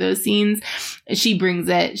to do those scenes. She brings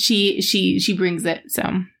it. She brings it. So.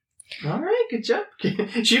 All right, good job.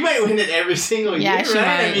 She might win it every single year, right? She might,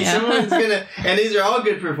 I mean, someone's gonna, and these are all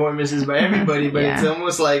good performances by everybody, but it's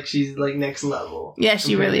almost like she's like next level. Yeah,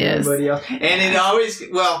 she really is. Everybody else. And it always,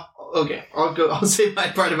 okay, I'll say my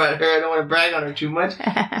part about her. I don't want to brag on her too much.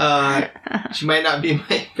 She might not be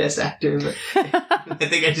my best actor, but I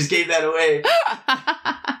think I just gave that away.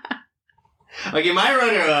 Okay, my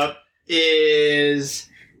runner-up is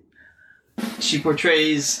she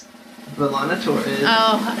portrays B'Elanna Torres.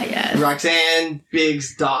 Oh, yes. Roxanne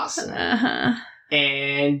Biggs Dawson. Uh-huh.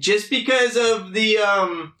 And just because of the,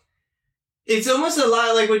 it's almost a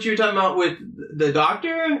lot like what you were talking about with the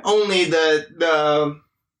Doctor, only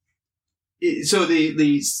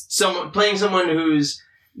someone playing someone who's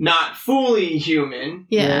not fully human.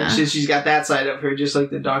 Yeah. You know, she's got that side of her, just like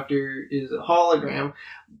the Doctor is a hologram.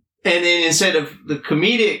 And then instead of the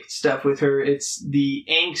comedic stuff with her, it's the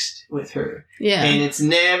angst with her. Yeah. And it's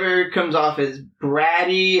never comes off as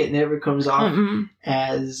bratty. It never comes off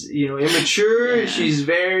as, immature. Yeah.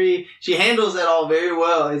 She handles that all very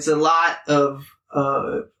well. It's a lot of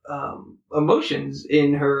emotions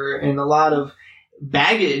in her and a lot of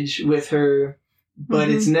baggage with her.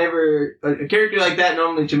 But it's never, a character like that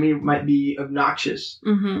normally to me might be obnoxious.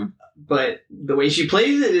 Mm-hmm. But the way she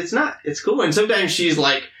plays it, it's not. It's cool. And sometimes she's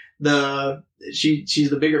like,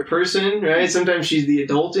 she's the bigger person, right? Sometimes she's the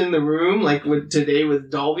adult in the room, like today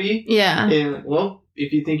with Dolby. Yeah. And well,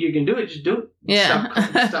 if you think you can do it, just do it.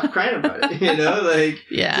 Yeah. Stop crying about it.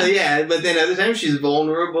 Yeah. So yeah. But then other times she's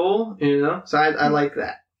vulnerable. So I like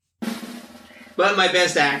that. But my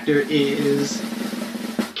best actor is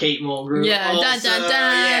Kate Mulgrew. Yeah. Also. Dun, dun,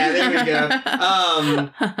 dun. Yeah. There we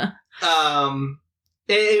go.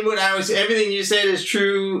 And everything you said is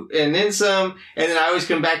true, and then some. And then I always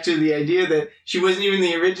come back to the idea that she wasn't even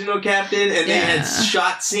the original captain, and they had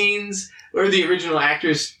shot scenes, or the original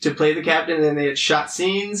actress to play the captain, and then they had shot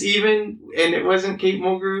scenes even, and it wasn't Kate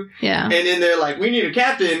Mulgrew. Yeah. And then they're like, "We need a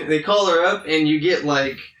captain." They call her up, and you get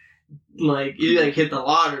like you hit the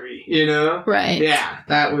lottery, Right. Yeah,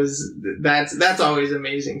 that's always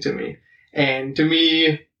amazing to me, and to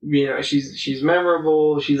me. She's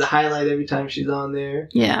memorable. She's a highlight every time she's on there.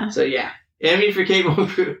 Yeah. So yeah, Emmy for Kate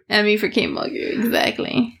Mulgrew. Emmy for Kate Mulgrew,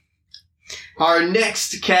 exactly. Our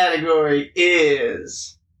next category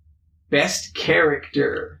is Best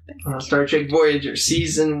Character on Star Trek Voyager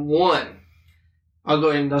Season 1. I'll go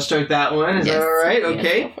ahead and I'll start that one. Is that all right?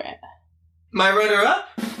 Okay. Yes, go for it. My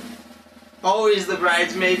runner-up, always the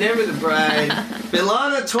bridesmaid, never the bride,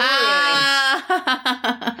 B'Elanna Torres.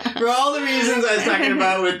 For all the reasons I was talking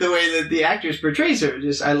about with the way that the actress portrays her.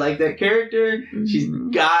 I like that character. Mm-hmm. She's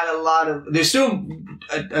got a lot of... There's still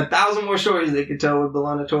a thousand more stories they could tell with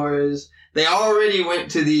B'Elanna Torres. They already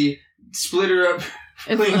went to the splitter up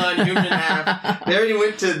Klingon human half. They already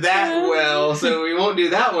went to that well, so we won't do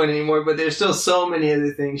that one anymore, but there's still so many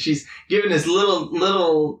other things. She's given us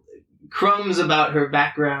little crumbs about her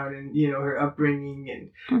background and, her upbringing and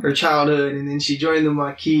her childhood. And then she joined the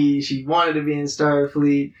Maquis. She wanted to be in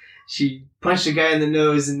Starfleet. She punched a guy in the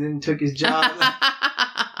nose and then took his job.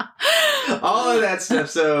 All of that stuff.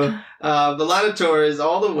 So, B'Elanna Torres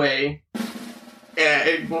all the way.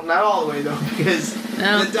 Well, not all the way though, because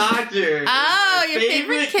the Doctor. Oh, your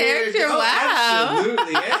favorite character! Wow,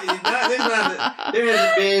 absolutely. There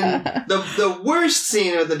hasn't been the worst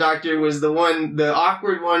scene of the Doctor was the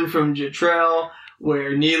awkward one from Jetrel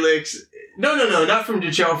where Neelix. No, not from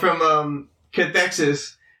Jetrel, from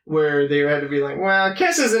Cathexis, where they had to be like, well,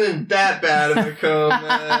 Kes isn't in that bad of a comb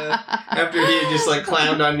after he had just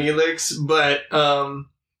clowned on Neelix, but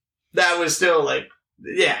that was still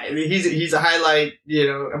yeah, he's a highlight,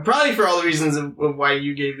 probably for all the reasons of why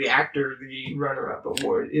you gave the actor the runner-up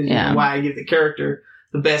award, is why I give the character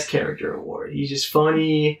the best character award. He's just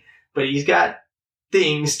funny, but he's got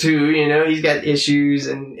things too, he's got issues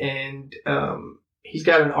and he's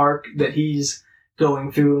got an arc that he's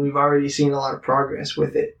going through, and we've already seen a lot of progress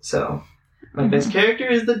with it. So my best character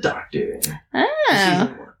is the Doctor.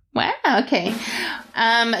 Oh. Wow, okay.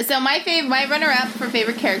 So my runner-up for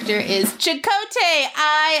favorite character is Chakotay.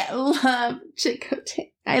 I love Chakotay.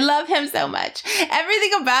 I love him so much.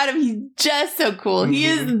 Everything about him, he's just so cool. Mm-hmm. He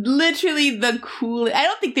is literally the coolest. I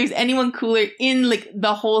don't think there's anyone cooler in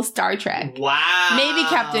the whole Star Trek. Wow. Maybe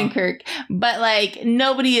Captain Kirk, but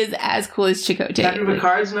nobody is as cool as Chakotay. Captain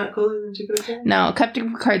Picard's not cooler than Chakotay? No,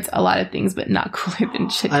 Captain Picard's a lot of things, but not cooler than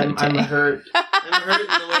Chakotay. I'm hurt. I'm hurt in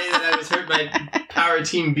the way that I was hurt by Power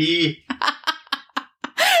Team B.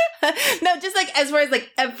 No, just as far as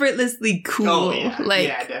effortlessly cool. Oh,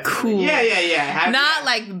 yeah. Cool. Yeah. Not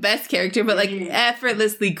best character, but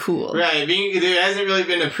effortlessly cool. Right. There hasn't really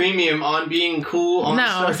been a premium on being cool on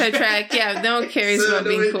Star Trek. Yeah, no one cares about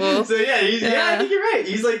being cool. So yeah, I think you're right.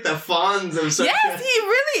 He's the Fonz of Star Trek. Yes, he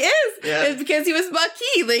really is. Yeah. It's because he was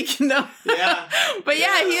Maquis. No. Yeah. But he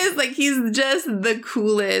is he's just the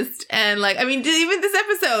coolest. And even this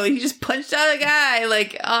episode, he just punched out a guy.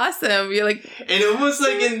 Awesome. You're and almost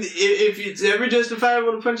if it's ever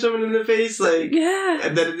justifiable to punch someone in the face, like,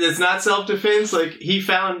 that it's not self-defense, like, he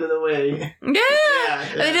found the way. Yeah.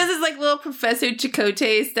 And he does this, like, little Professor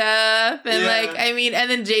Chakotay stuff. And, like, I mean, and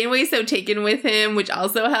then Janeway's so taken with him, which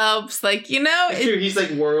also helps. Like, you know. It's true. He's,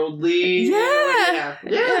 like, worldly.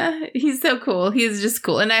 Yeah. He's so cool. He's just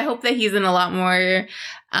cool. And I hope that he's in a lot more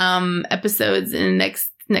episodes in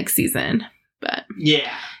next season. But.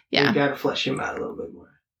 Yeah. We gotta flesh him out a little bit more.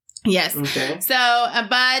 Yes. Okay. So,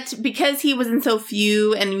 but because he was in so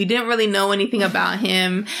few and we didn't really know anything about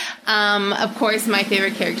him, of course, my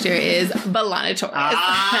favorite character is B'Elanna Torres.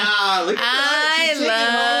 Look at I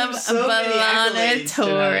love B'Elanna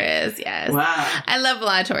Torres. Yes. Wow. I love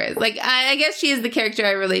B'Elanna Torres. Like, I guess she is the character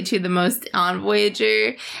I relate to the most on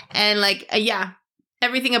Voyager. And, like,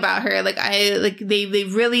 everything about her. Like, they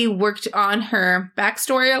really worked on her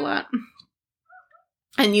backstory a lot.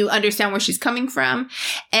 And you understand where she's coming from.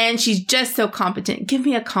 And she's just so competent. Give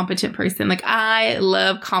me a competent person. Like, I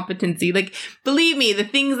love competency. Like, believe me, the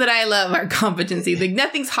things that I love are competency. Like,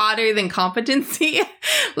 nothing's hotter than competency.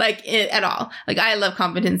 Like, at all. Like, I love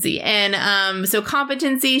competency. And so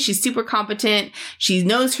competency, she's super competent. She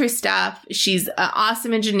knows her stuff. She's an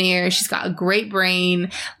awesome engineer. She's got a great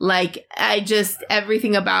brain. Like,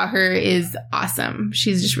 everything about her is awesome.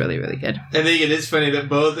 She's just really, really good. I think it is funny that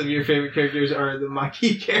both of your favorite characters are the Maquis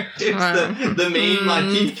characters, the main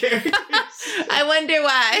Maquis characters. I wonder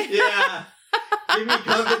why. Yeah. Give me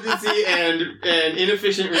competency and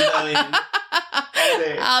inefficient rebellion.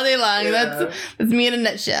 All day long. Yeah. That's me in a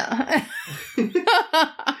nutshell.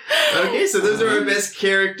 Okay, so those are our best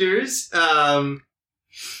characters. Now,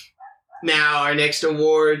 our next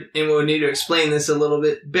award, and we'll need to explain this a little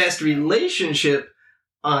bit, best relationship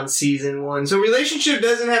on season 1. So relationship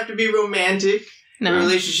doesn't have to be romantic. No. A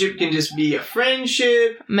relationship can just be a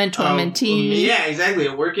friendship. Mentor-mentee. Yeah, exactly.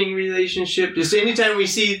 A working relationship. Just anytime we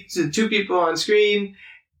see two people on screen,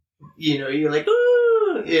 you know, you're like,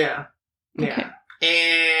 ooh, yeah. Okay.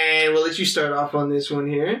 And we'll let you start off on this one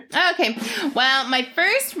here. Okay. Well, my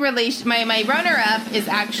first my runner-up is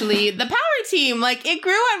actually the Power Team. Like, it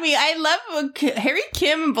grew on me. I love Harry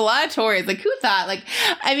Kim and B'Elanna Torres. Like, who thought? Like,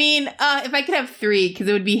 I mean, if I could have 3, because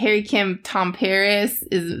it would be Harry Kim, Tom Paris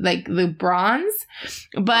is like the bronze.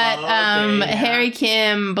 But Harry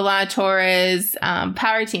Kim, B'Elanna Torres,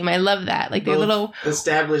 Power Team. I love that. Like, they're little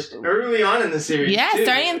established early on in the series. Yeah, too.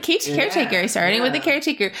 Starting in Caretaker. With the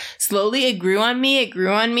Caretaker. Slowly, it grew on me. It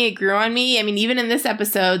grew on me. I mean, even in this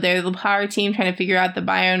episode, they're the Power Team trying to figure out the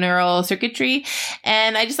bioneural circuitry.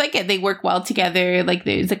 And I just like it. They work well together. Like,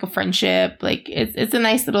 there's like a friendship. Like, it's a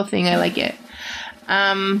nice little thing. I like it.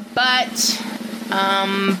 But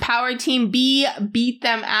Power Team B beat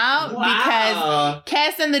them out because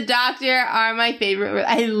Kes and the Doctor are my favorite.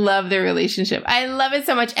 I love their relationship. I love it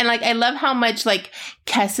so much. And, like, I love how much, like,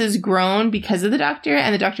 Kes has grown because of the Doctor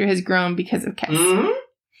and the Doctor has grown because of Kes. Mm-hmm.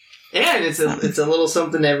 Yeah, and it's a little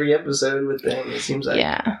something every episode with them, it seems like.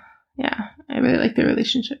 Yeah. I really like their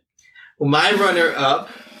relationship. Well, my runner-up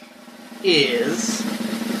is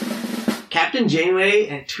Captain Janeway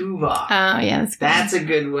and Tuvok. Oh, yeah. That's a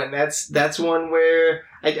good one. That's one where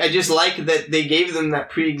I just like that they gave them that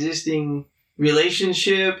pre-existing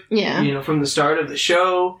relationship, you know, from the start of the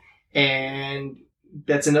show. And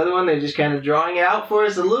that's another one. They're just kind of drawing it out for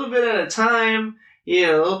us a little bit at a time. You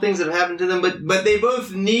know, little things that have happened to them, but they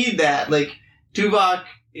both need that. Like, Tuvok,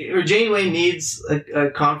 or Janeway needs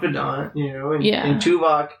a confidant, you know, and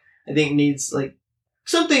Tuvok, I think, needs, like,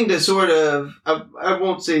 something to sort of, I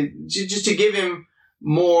won't say, just to give him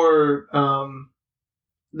more,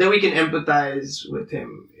 that we can empathize with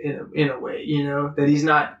him in a way, you know, that he's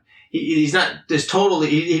not just totally,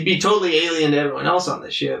 he'd be totally alien to everyone else on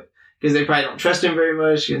the ship, because they probably don't trust him very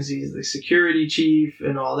much, because he's the security chief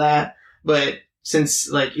and all that, but since,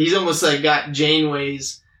 like, he's almost, like, got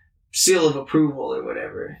Janeway's seal of approval or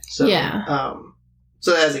whatever. So,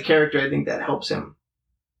 so as a character, I think that helps him.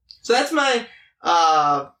 So that's my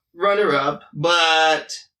runner-up,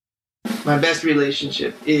 but my best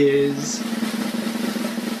relationship is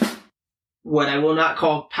what I will not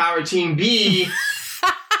call Power Team B.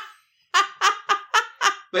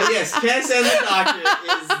 But yes, Kes and the Doctor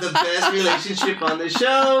is the best relationship on the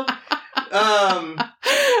show.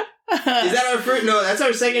 Is that our first? No, that's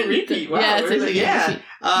our second repeat. Wow, yeah, repeat.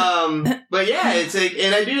 But yeah, it's like,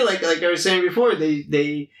 and I do like I was saying before,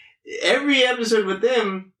 they every episode with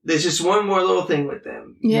them, there's just one more little thing with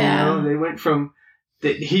them. Yeah, you know? They went from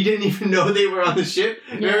that he didn't even know they were on the ship.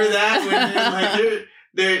 Remember that when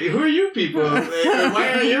who are you people?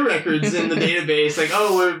 Why aren't your records in the database? Like,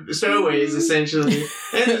 oh, we're stowaways, essentially.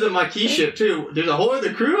 And there's a Maquis ship, too. There's a whole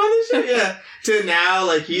other crew on this ship? Yeah. To now,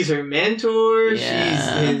 like, he's her mentor.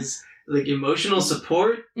 Yeah. She's his, like, emotional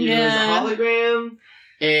support. You know, as a hologram.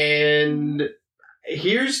 And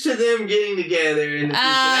here's to them getting together in the future.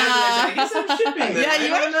 I guess I'm shipping them. Yeah,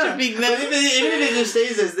 you are shipping them. But even if it just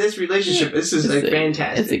stays as this relationship, this is, like,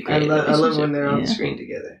 fantastic. It's a great I love when they're on the screen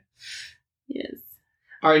together. Yes.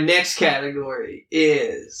 Our next category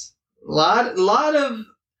is a lot of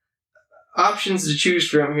options to choose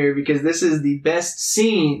from here because this is the best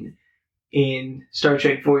scene in Star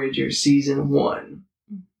Trek Voyager Season 1.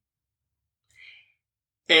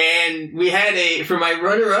 And we had for my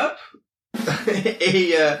runner-up,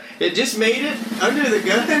 it just made it under the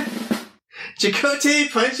gun.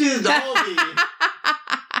 Chakotay punches Dolby.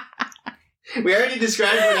 We already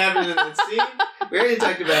described what happened in that scene. We already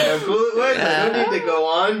talked about how cool it was. I don't need to go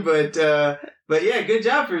on, but yeah, good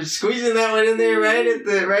job for squeezing that one in there right at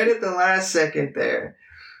the last second there.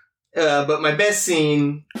 But my best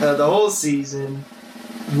scene of the whole season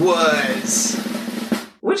was,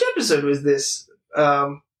 which episode was this?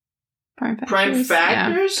 Prime Factors.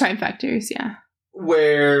 Yeah, Prime Factors, yeah.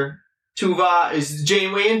 Where Tuvok is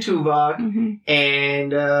Janeway and Tuvok,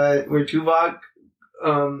 and where Tuvok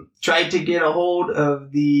tried to get a hold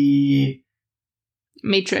of the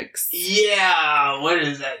Matrix. Yeah, what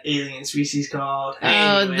is that alien species called? Oh,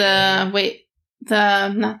 anyway.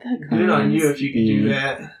 not the. Good on you if you could do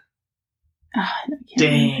that. Oh, I can't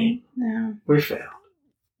Dang. No. We failed.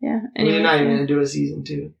 Yeah. Anyway, we're not even going to do a season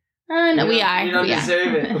 2. No, we are. We don't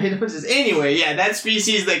deserve it. We don't deserve. Anyway, yeah, that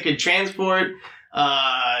species that could transport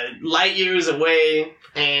light years away,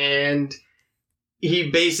 and he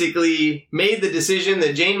basically made the decision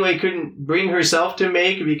that Janeway couldn't bring herself to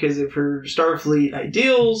make because of her Starfleet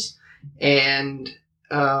ideals, and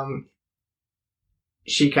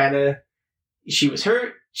she was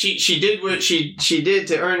hurt. She did what she did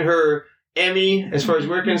to earn her Emmy, as far as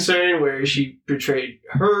we're concerned, where she portrayed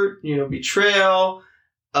hurt, betrayal,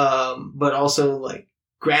 but also like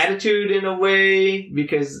gratitude in a way,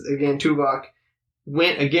 because again, Tuvok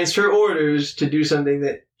went against her orders to do something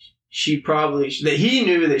that he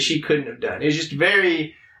knew that she couldn't have done. It's just a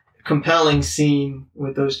very compelling scene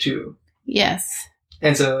with those two. Yes.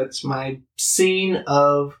 And so it's my scene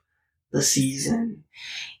of the season.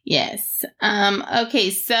 Yes.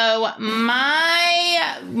 Okay, so my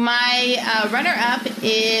runner-up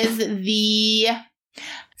is the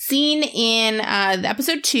scene in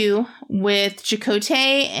episode 2 with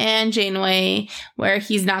Chakotay and Janeway, where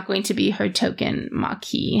he's not going to be her token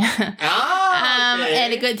Maquis. Okay.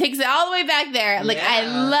 And it takes it all the way back there. Like, yeah. I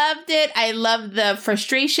loved it. I loved the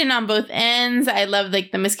frustration on both ends. I loved,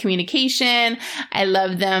 like, the miscommunication. I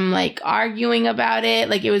loved them, like, arguing about it.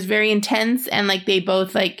 Like, it was very intense, and, like, they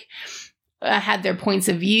both, like, had their points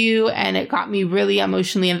of view, and it got me really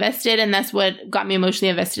emotionally invested, and that's what got me emotionally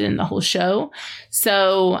invested in the whole show.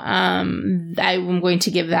 So I'm going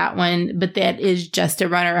to give that one, but that is just a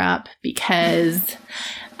runner-up because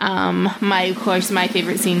my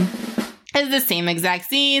favorite scene is the same exact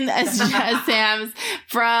scene as Sam's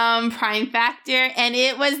from Prime Factor, and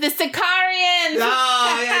it was the Sicarians. Oh,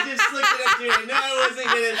 I just looked it up too. I know I wasn't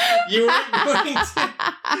gonna.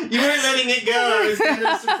 You weren't letting it go. I was kind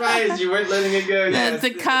of surprised you weren't letting it go. The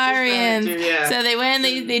Sicarians. Yeah. So they went.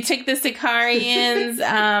 They took the Sicarians.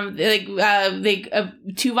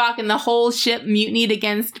 Tuvok and the whole ship mutinied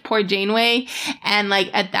against poor Janeway, and like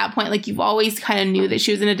at that point, like you've always kind of knew that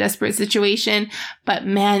she was in a desperate situation, but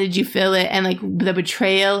man, did you feel it? And like the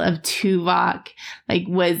betrayal of Tuvok, like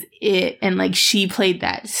was it, and like she played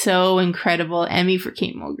that so incredible. Emmy for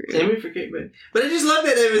Kate Mulgrew. Emmy for Kate Mulgrew. But I just love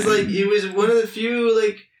that it was one of the few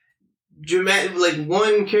like dramatic, like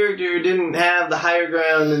one character didn't have the higher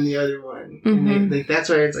ground than the other one. Mm-hmm. And that's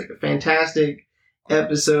why it's like a fantastic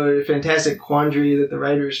episode, a fantastic quandary that the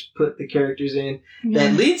writers put the characters in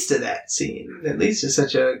that leads to that scene, that leads to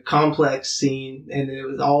such a complex scene, and it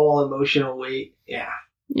was all emotional weight. Yeah,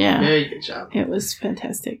 very good job. It was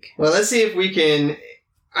fantastic. Well, let's see if we can.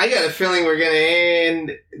 I got a feeling we're going to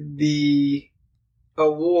end the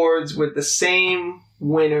awards with the same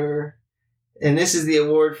winner, and this is the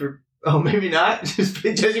award for. Oh, maybe not. Just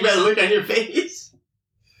judging by the look on your face.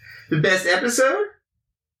 The best episode.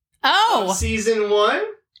 Oh, season 1.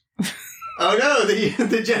 Oh no,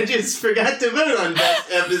 the judges forgot to vote on best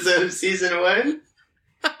episode of season 1.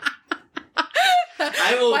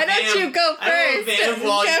 Why don't you go first? I will vamp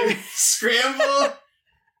while you scramble.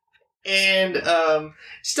 And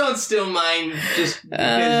just don't steal mine. Just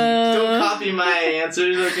because don't copy my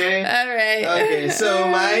answers, okay? All right. Okay, so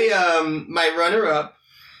my runner-up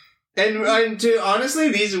And to honestly,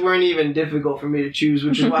 these weren't even difficult for me to choose,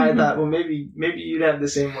 which is why I thought, well, maybe you'd have the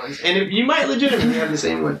same ones, and if you might legitimately have the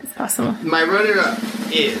same one. It's possible. My runner-up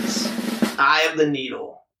is Eye of the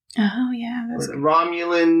Needle. Oh yeah, that's where the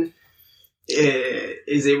Romulan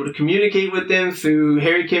is able to communicate with them through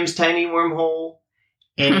Harry Kim's tiny wormhole,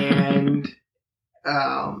 and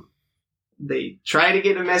they try to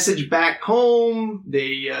get a message back home.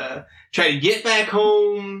 They try to get back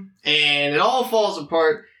home, and it all falls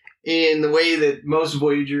apart in the way that most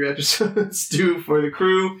Voyager episodes do for the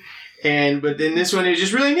crew. But then this one is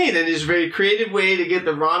just really neat, and it's a very creative way to get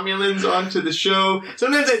the Romulans onto the show.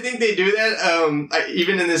 Sometimes I think they do that.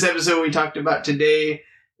 Even in this episode we talked about today,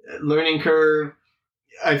 Learning Curve,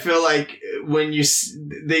 I feel like when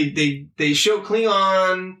they show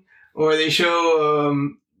Klingon, or they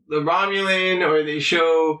show the Romulan, or they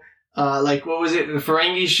show like, what was it, the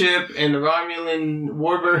Ferengi ship and the Romulan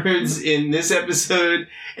warbirds in this episode,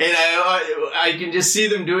 and I can just see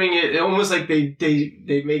them doing it almost like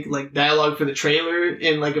they make like dialogue for the trailer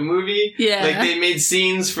in like a movie. Yeah. Like they made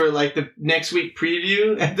scenes for like the next week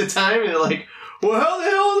preview at the time, and they're like, well, how the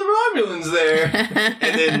hell are the Romulans there?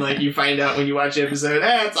 And then like you find out when you watch the episode,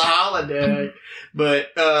 it's a holodeck. But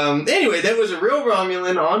anyway, that was a real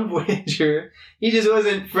Romulan on Voyager. He just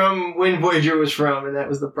wasn't from when Voyager was from, and that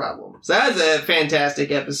was the problem. So that was a fantastic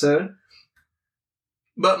episode.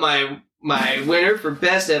 But my winner for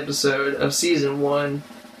best episode of season 1,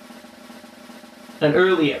 an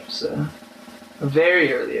early episode, a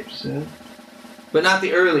very early episode, but not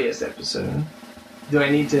the earliest episode. Do I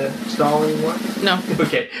need to stall anymore? No.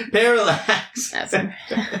 Okay. Parallax. That's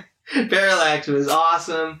Parallax was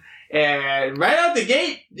awesome. And right out the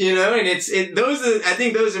gate, and I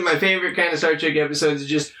think those are my favorite kind of Star Trek episodes.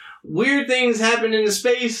 Just weird things happen in the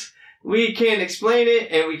space. We can't explain it,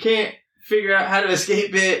 and we can't figure out how to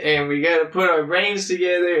escape it, and we gotta put our brains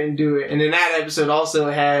together and do it. And then that episode also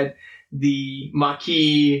had the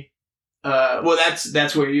Maquis. Well,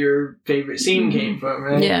 that's where your favorite scene came from,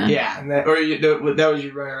 right? Yeah. Yeah. And that was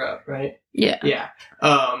your runner-up, right? Yeah. Yeah.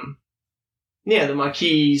 The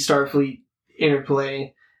Maquis Starfleet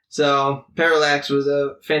interplay. So, Parallax was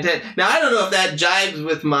a fantastic... Now, I don't know if that jives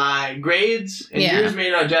with my grades, and yours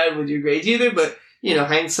may not jive with your grades either, but,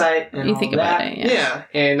 hindsight and you all think that. about it, yeah.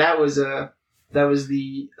 And that was the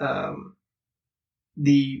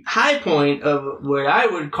high point of what I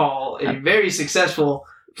would call a very successful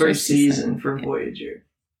first season for Voyager.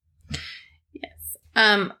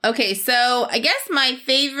 Okay, so I guess my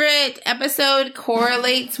favorite episode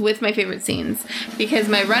correlates with my favorite scenes, because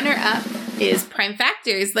my runner-up is Prime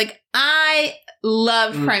Factors. Like, I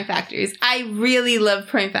love Prime Factors. I really love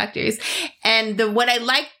Prime Factors. And what I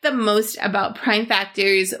liked the most about Prime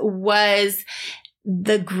Factors was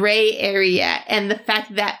the gray area and the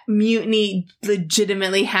fact that mutiny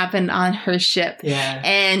legitimately happened on her ship. Yeah.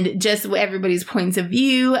 And just everybody's points of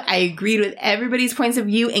view. I agreed with everybody's points of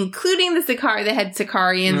view, including the head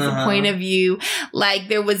Sicarians' point of view. Like,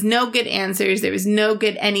 there was no good answers. There was no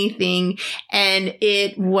good anything. And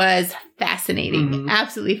it was fascinating.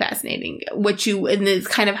 Absolutely fascinating. And it's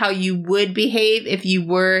kind of how you would behave if you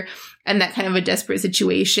were in that kind of a desperate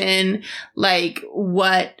situation. Like,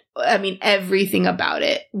 everything about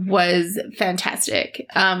it was fantastic.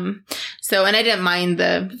 And I didn't mind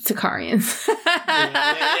the Sicarians.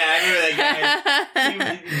 I remember that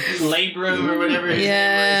guy. Labrum or whatever his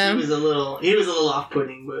name was. He was a little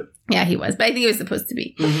off-putting, but... Yeah, he was, but I think he was supposed to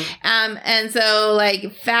be. And so,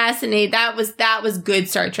 like, fascinating. That was good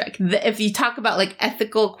Star Trek. If you talk about, like,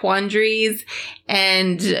 ethical quandaries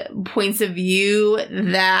and points of view,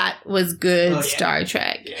 that was good Star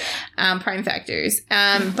Trek. Yeah. Prime Factors.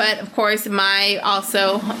 But, of course, my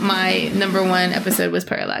number one episode was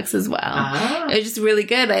Parallax as well. It was just really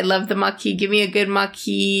good. I love the Maquis. Give me a good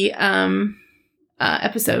Maquis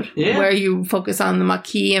episode where you focus on the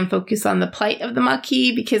Maquis and focus on the plight of the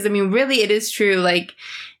Maquis, because really it is true. Like,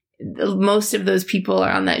 most of those people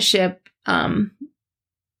are on that ship, and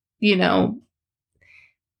they don't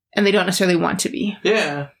necessarily want to be.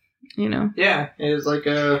 Yeah. Yeah. It's like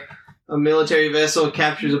a military vessel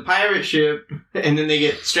captures a pirate ship, and then they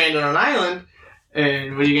get stranded on an island,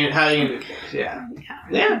 and how are you gonna do things?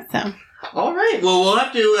 Yeah. So. All right. Well, we'll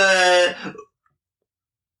have to.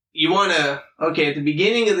 At the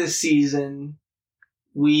beginning of this season,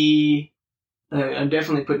 I'm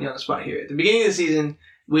definitely putting you on the spot here. At the beginning of the season,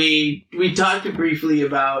 we talked briefly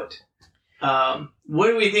about what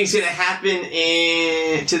do we think is going to happen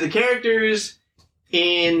to the characters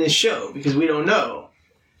in the show, because we don't know.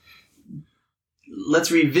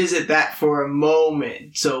 Let's revisit that for a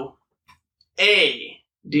moment. So,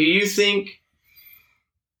 do you think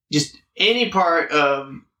just any part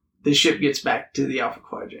of the ship gets back to the Alpha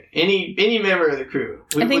Quadrant. Any member of the crew.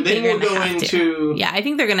 I think then they're we'll gonna go have into. to. Yeah, I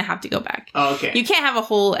think they're gonna have to go back. Oh, okay. You can't have a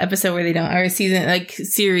whole episode where they don't, or a season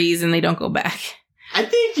series, and they don't go back. I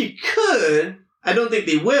think you could. I don't think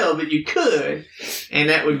they will, but you could, and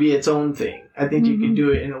that would be its own thing. I think you could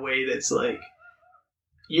do it in a way that's like,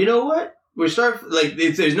 you know what?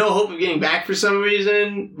 There's no hope of getting back for some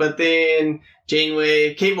reason, but then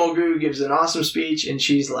Janeway, Kate Mulgrew gives an awesome speech, and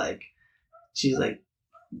she's like,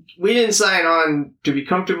 we didn't sign on to be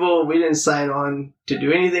comfortable. We didn't sign on to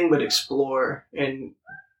do anything but explore, and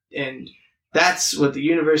that's what the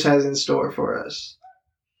universe has in store for us.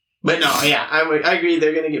 But no, yeah, I agree.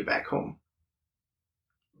 They're gonna get back home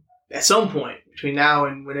at some point between now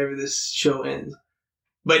and whenever this show ends.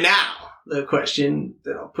 But now, the question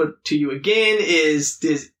that I'll put to you again is,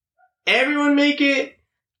 does everyone make it?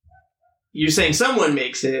 You're saying someone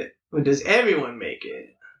makes it, but does everyone make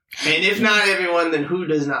it? And if not everyone, then who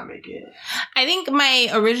does not make it? I think my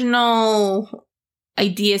original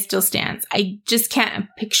idea still stands. I just can't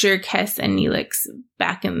picture Kes and Neelix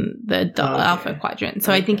back in the Alpha Quadrant.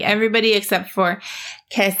 So I think everybody except for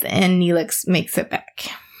Kes and Neelix makes it back.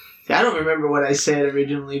 I don't remember what I said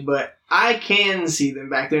originally, but I can see them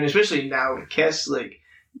back there, and especially now with Kes,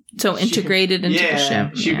 so integrated into the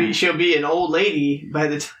ship. She'll be an old lady by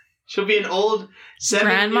the time. She'll be an old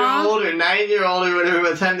 7-year-old or 9-year-old or whatever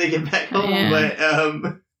by the time they get back home. Yeah.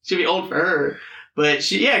 But she'll be old for her. But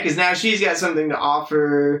because now she's got something to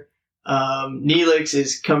offer. Neelix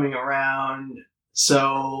is coming around,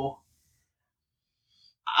 so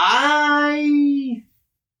I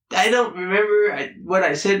don't remember what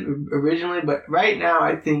I said originally, but right now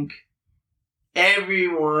I think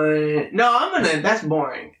everyone. No, that's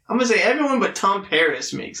boring. I'm gonna say everyone but Tom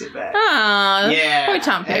Paris makes it back. Oh, yeah, poor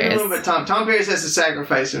Tom Paris. Everyone but Tom. Tom Paris has to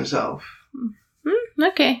sacrifice himself.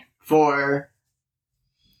 Okay. For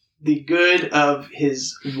the good of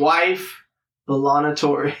his wife, B'Elanna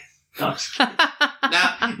Torres. No,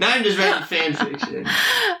 now I'm just writing fan fiction.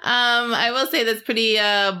 I will say that's pretty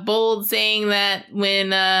bold saying that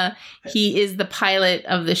when he is the pilot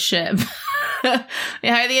of the ship. How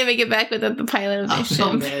are they gonna make it back without the pilot of the ship?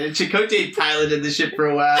 Oh man, Chakotay piloted the ship for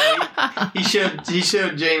a while. He showed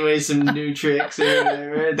Janeway some new tricks or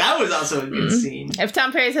whatever. That was also a good scene. If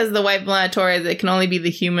Tom Paris has the white B'Elanna Torres, it can only be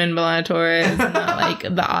the human B'Elanna Torres, not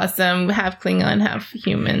the awesome half Klingon, half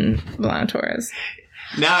human B'Elanna Torres.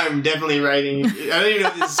 Now I'm definitely writing. I don't even know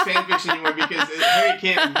if this is fan fiction anymore because Harry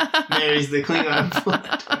Kim marries the Klingon.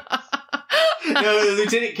 No,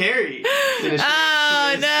 Lieutenant Carey.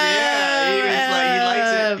 Oh no!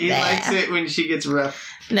 Yeah, he likes it when she gets rough.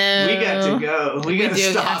 No, we got to go. We got to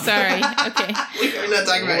stop. Sorry. Okay, we're not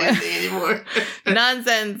talking about anything anymore.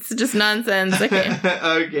 Nonsense, just nonsense. Okay.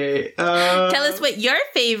 Okay. Tell us what your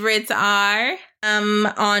favorites are.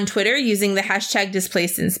 On Twitter using the hashtag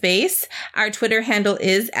Displaced in Space. Our Twitter handle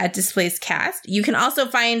is @DisplacedCast. You can also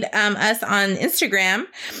find us on Instagram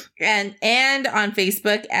and on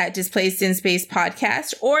Facebook at Displaced in Space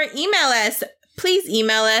Podcast, or email us. Please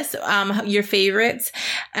email us your favorites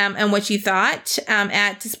and what you thought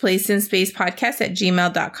at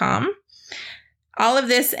displacedinspacepodcast@gmail.com. All of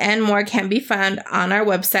this and more can be found on our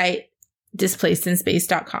website,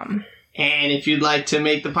 displacedinspace.com. And if you'd like to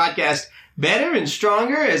make the podcast better and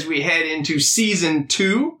stronger as we head into season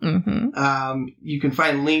 2, you can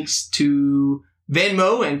find links to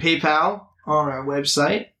Venmo and PayPal on our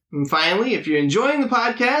website. And finally, if you're enjoying the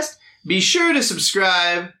podcast, be sure to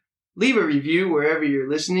subscribe, leave a review wherever you're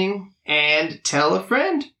listening, and tell a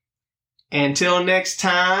friend. Until next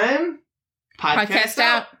time, podcast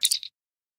out.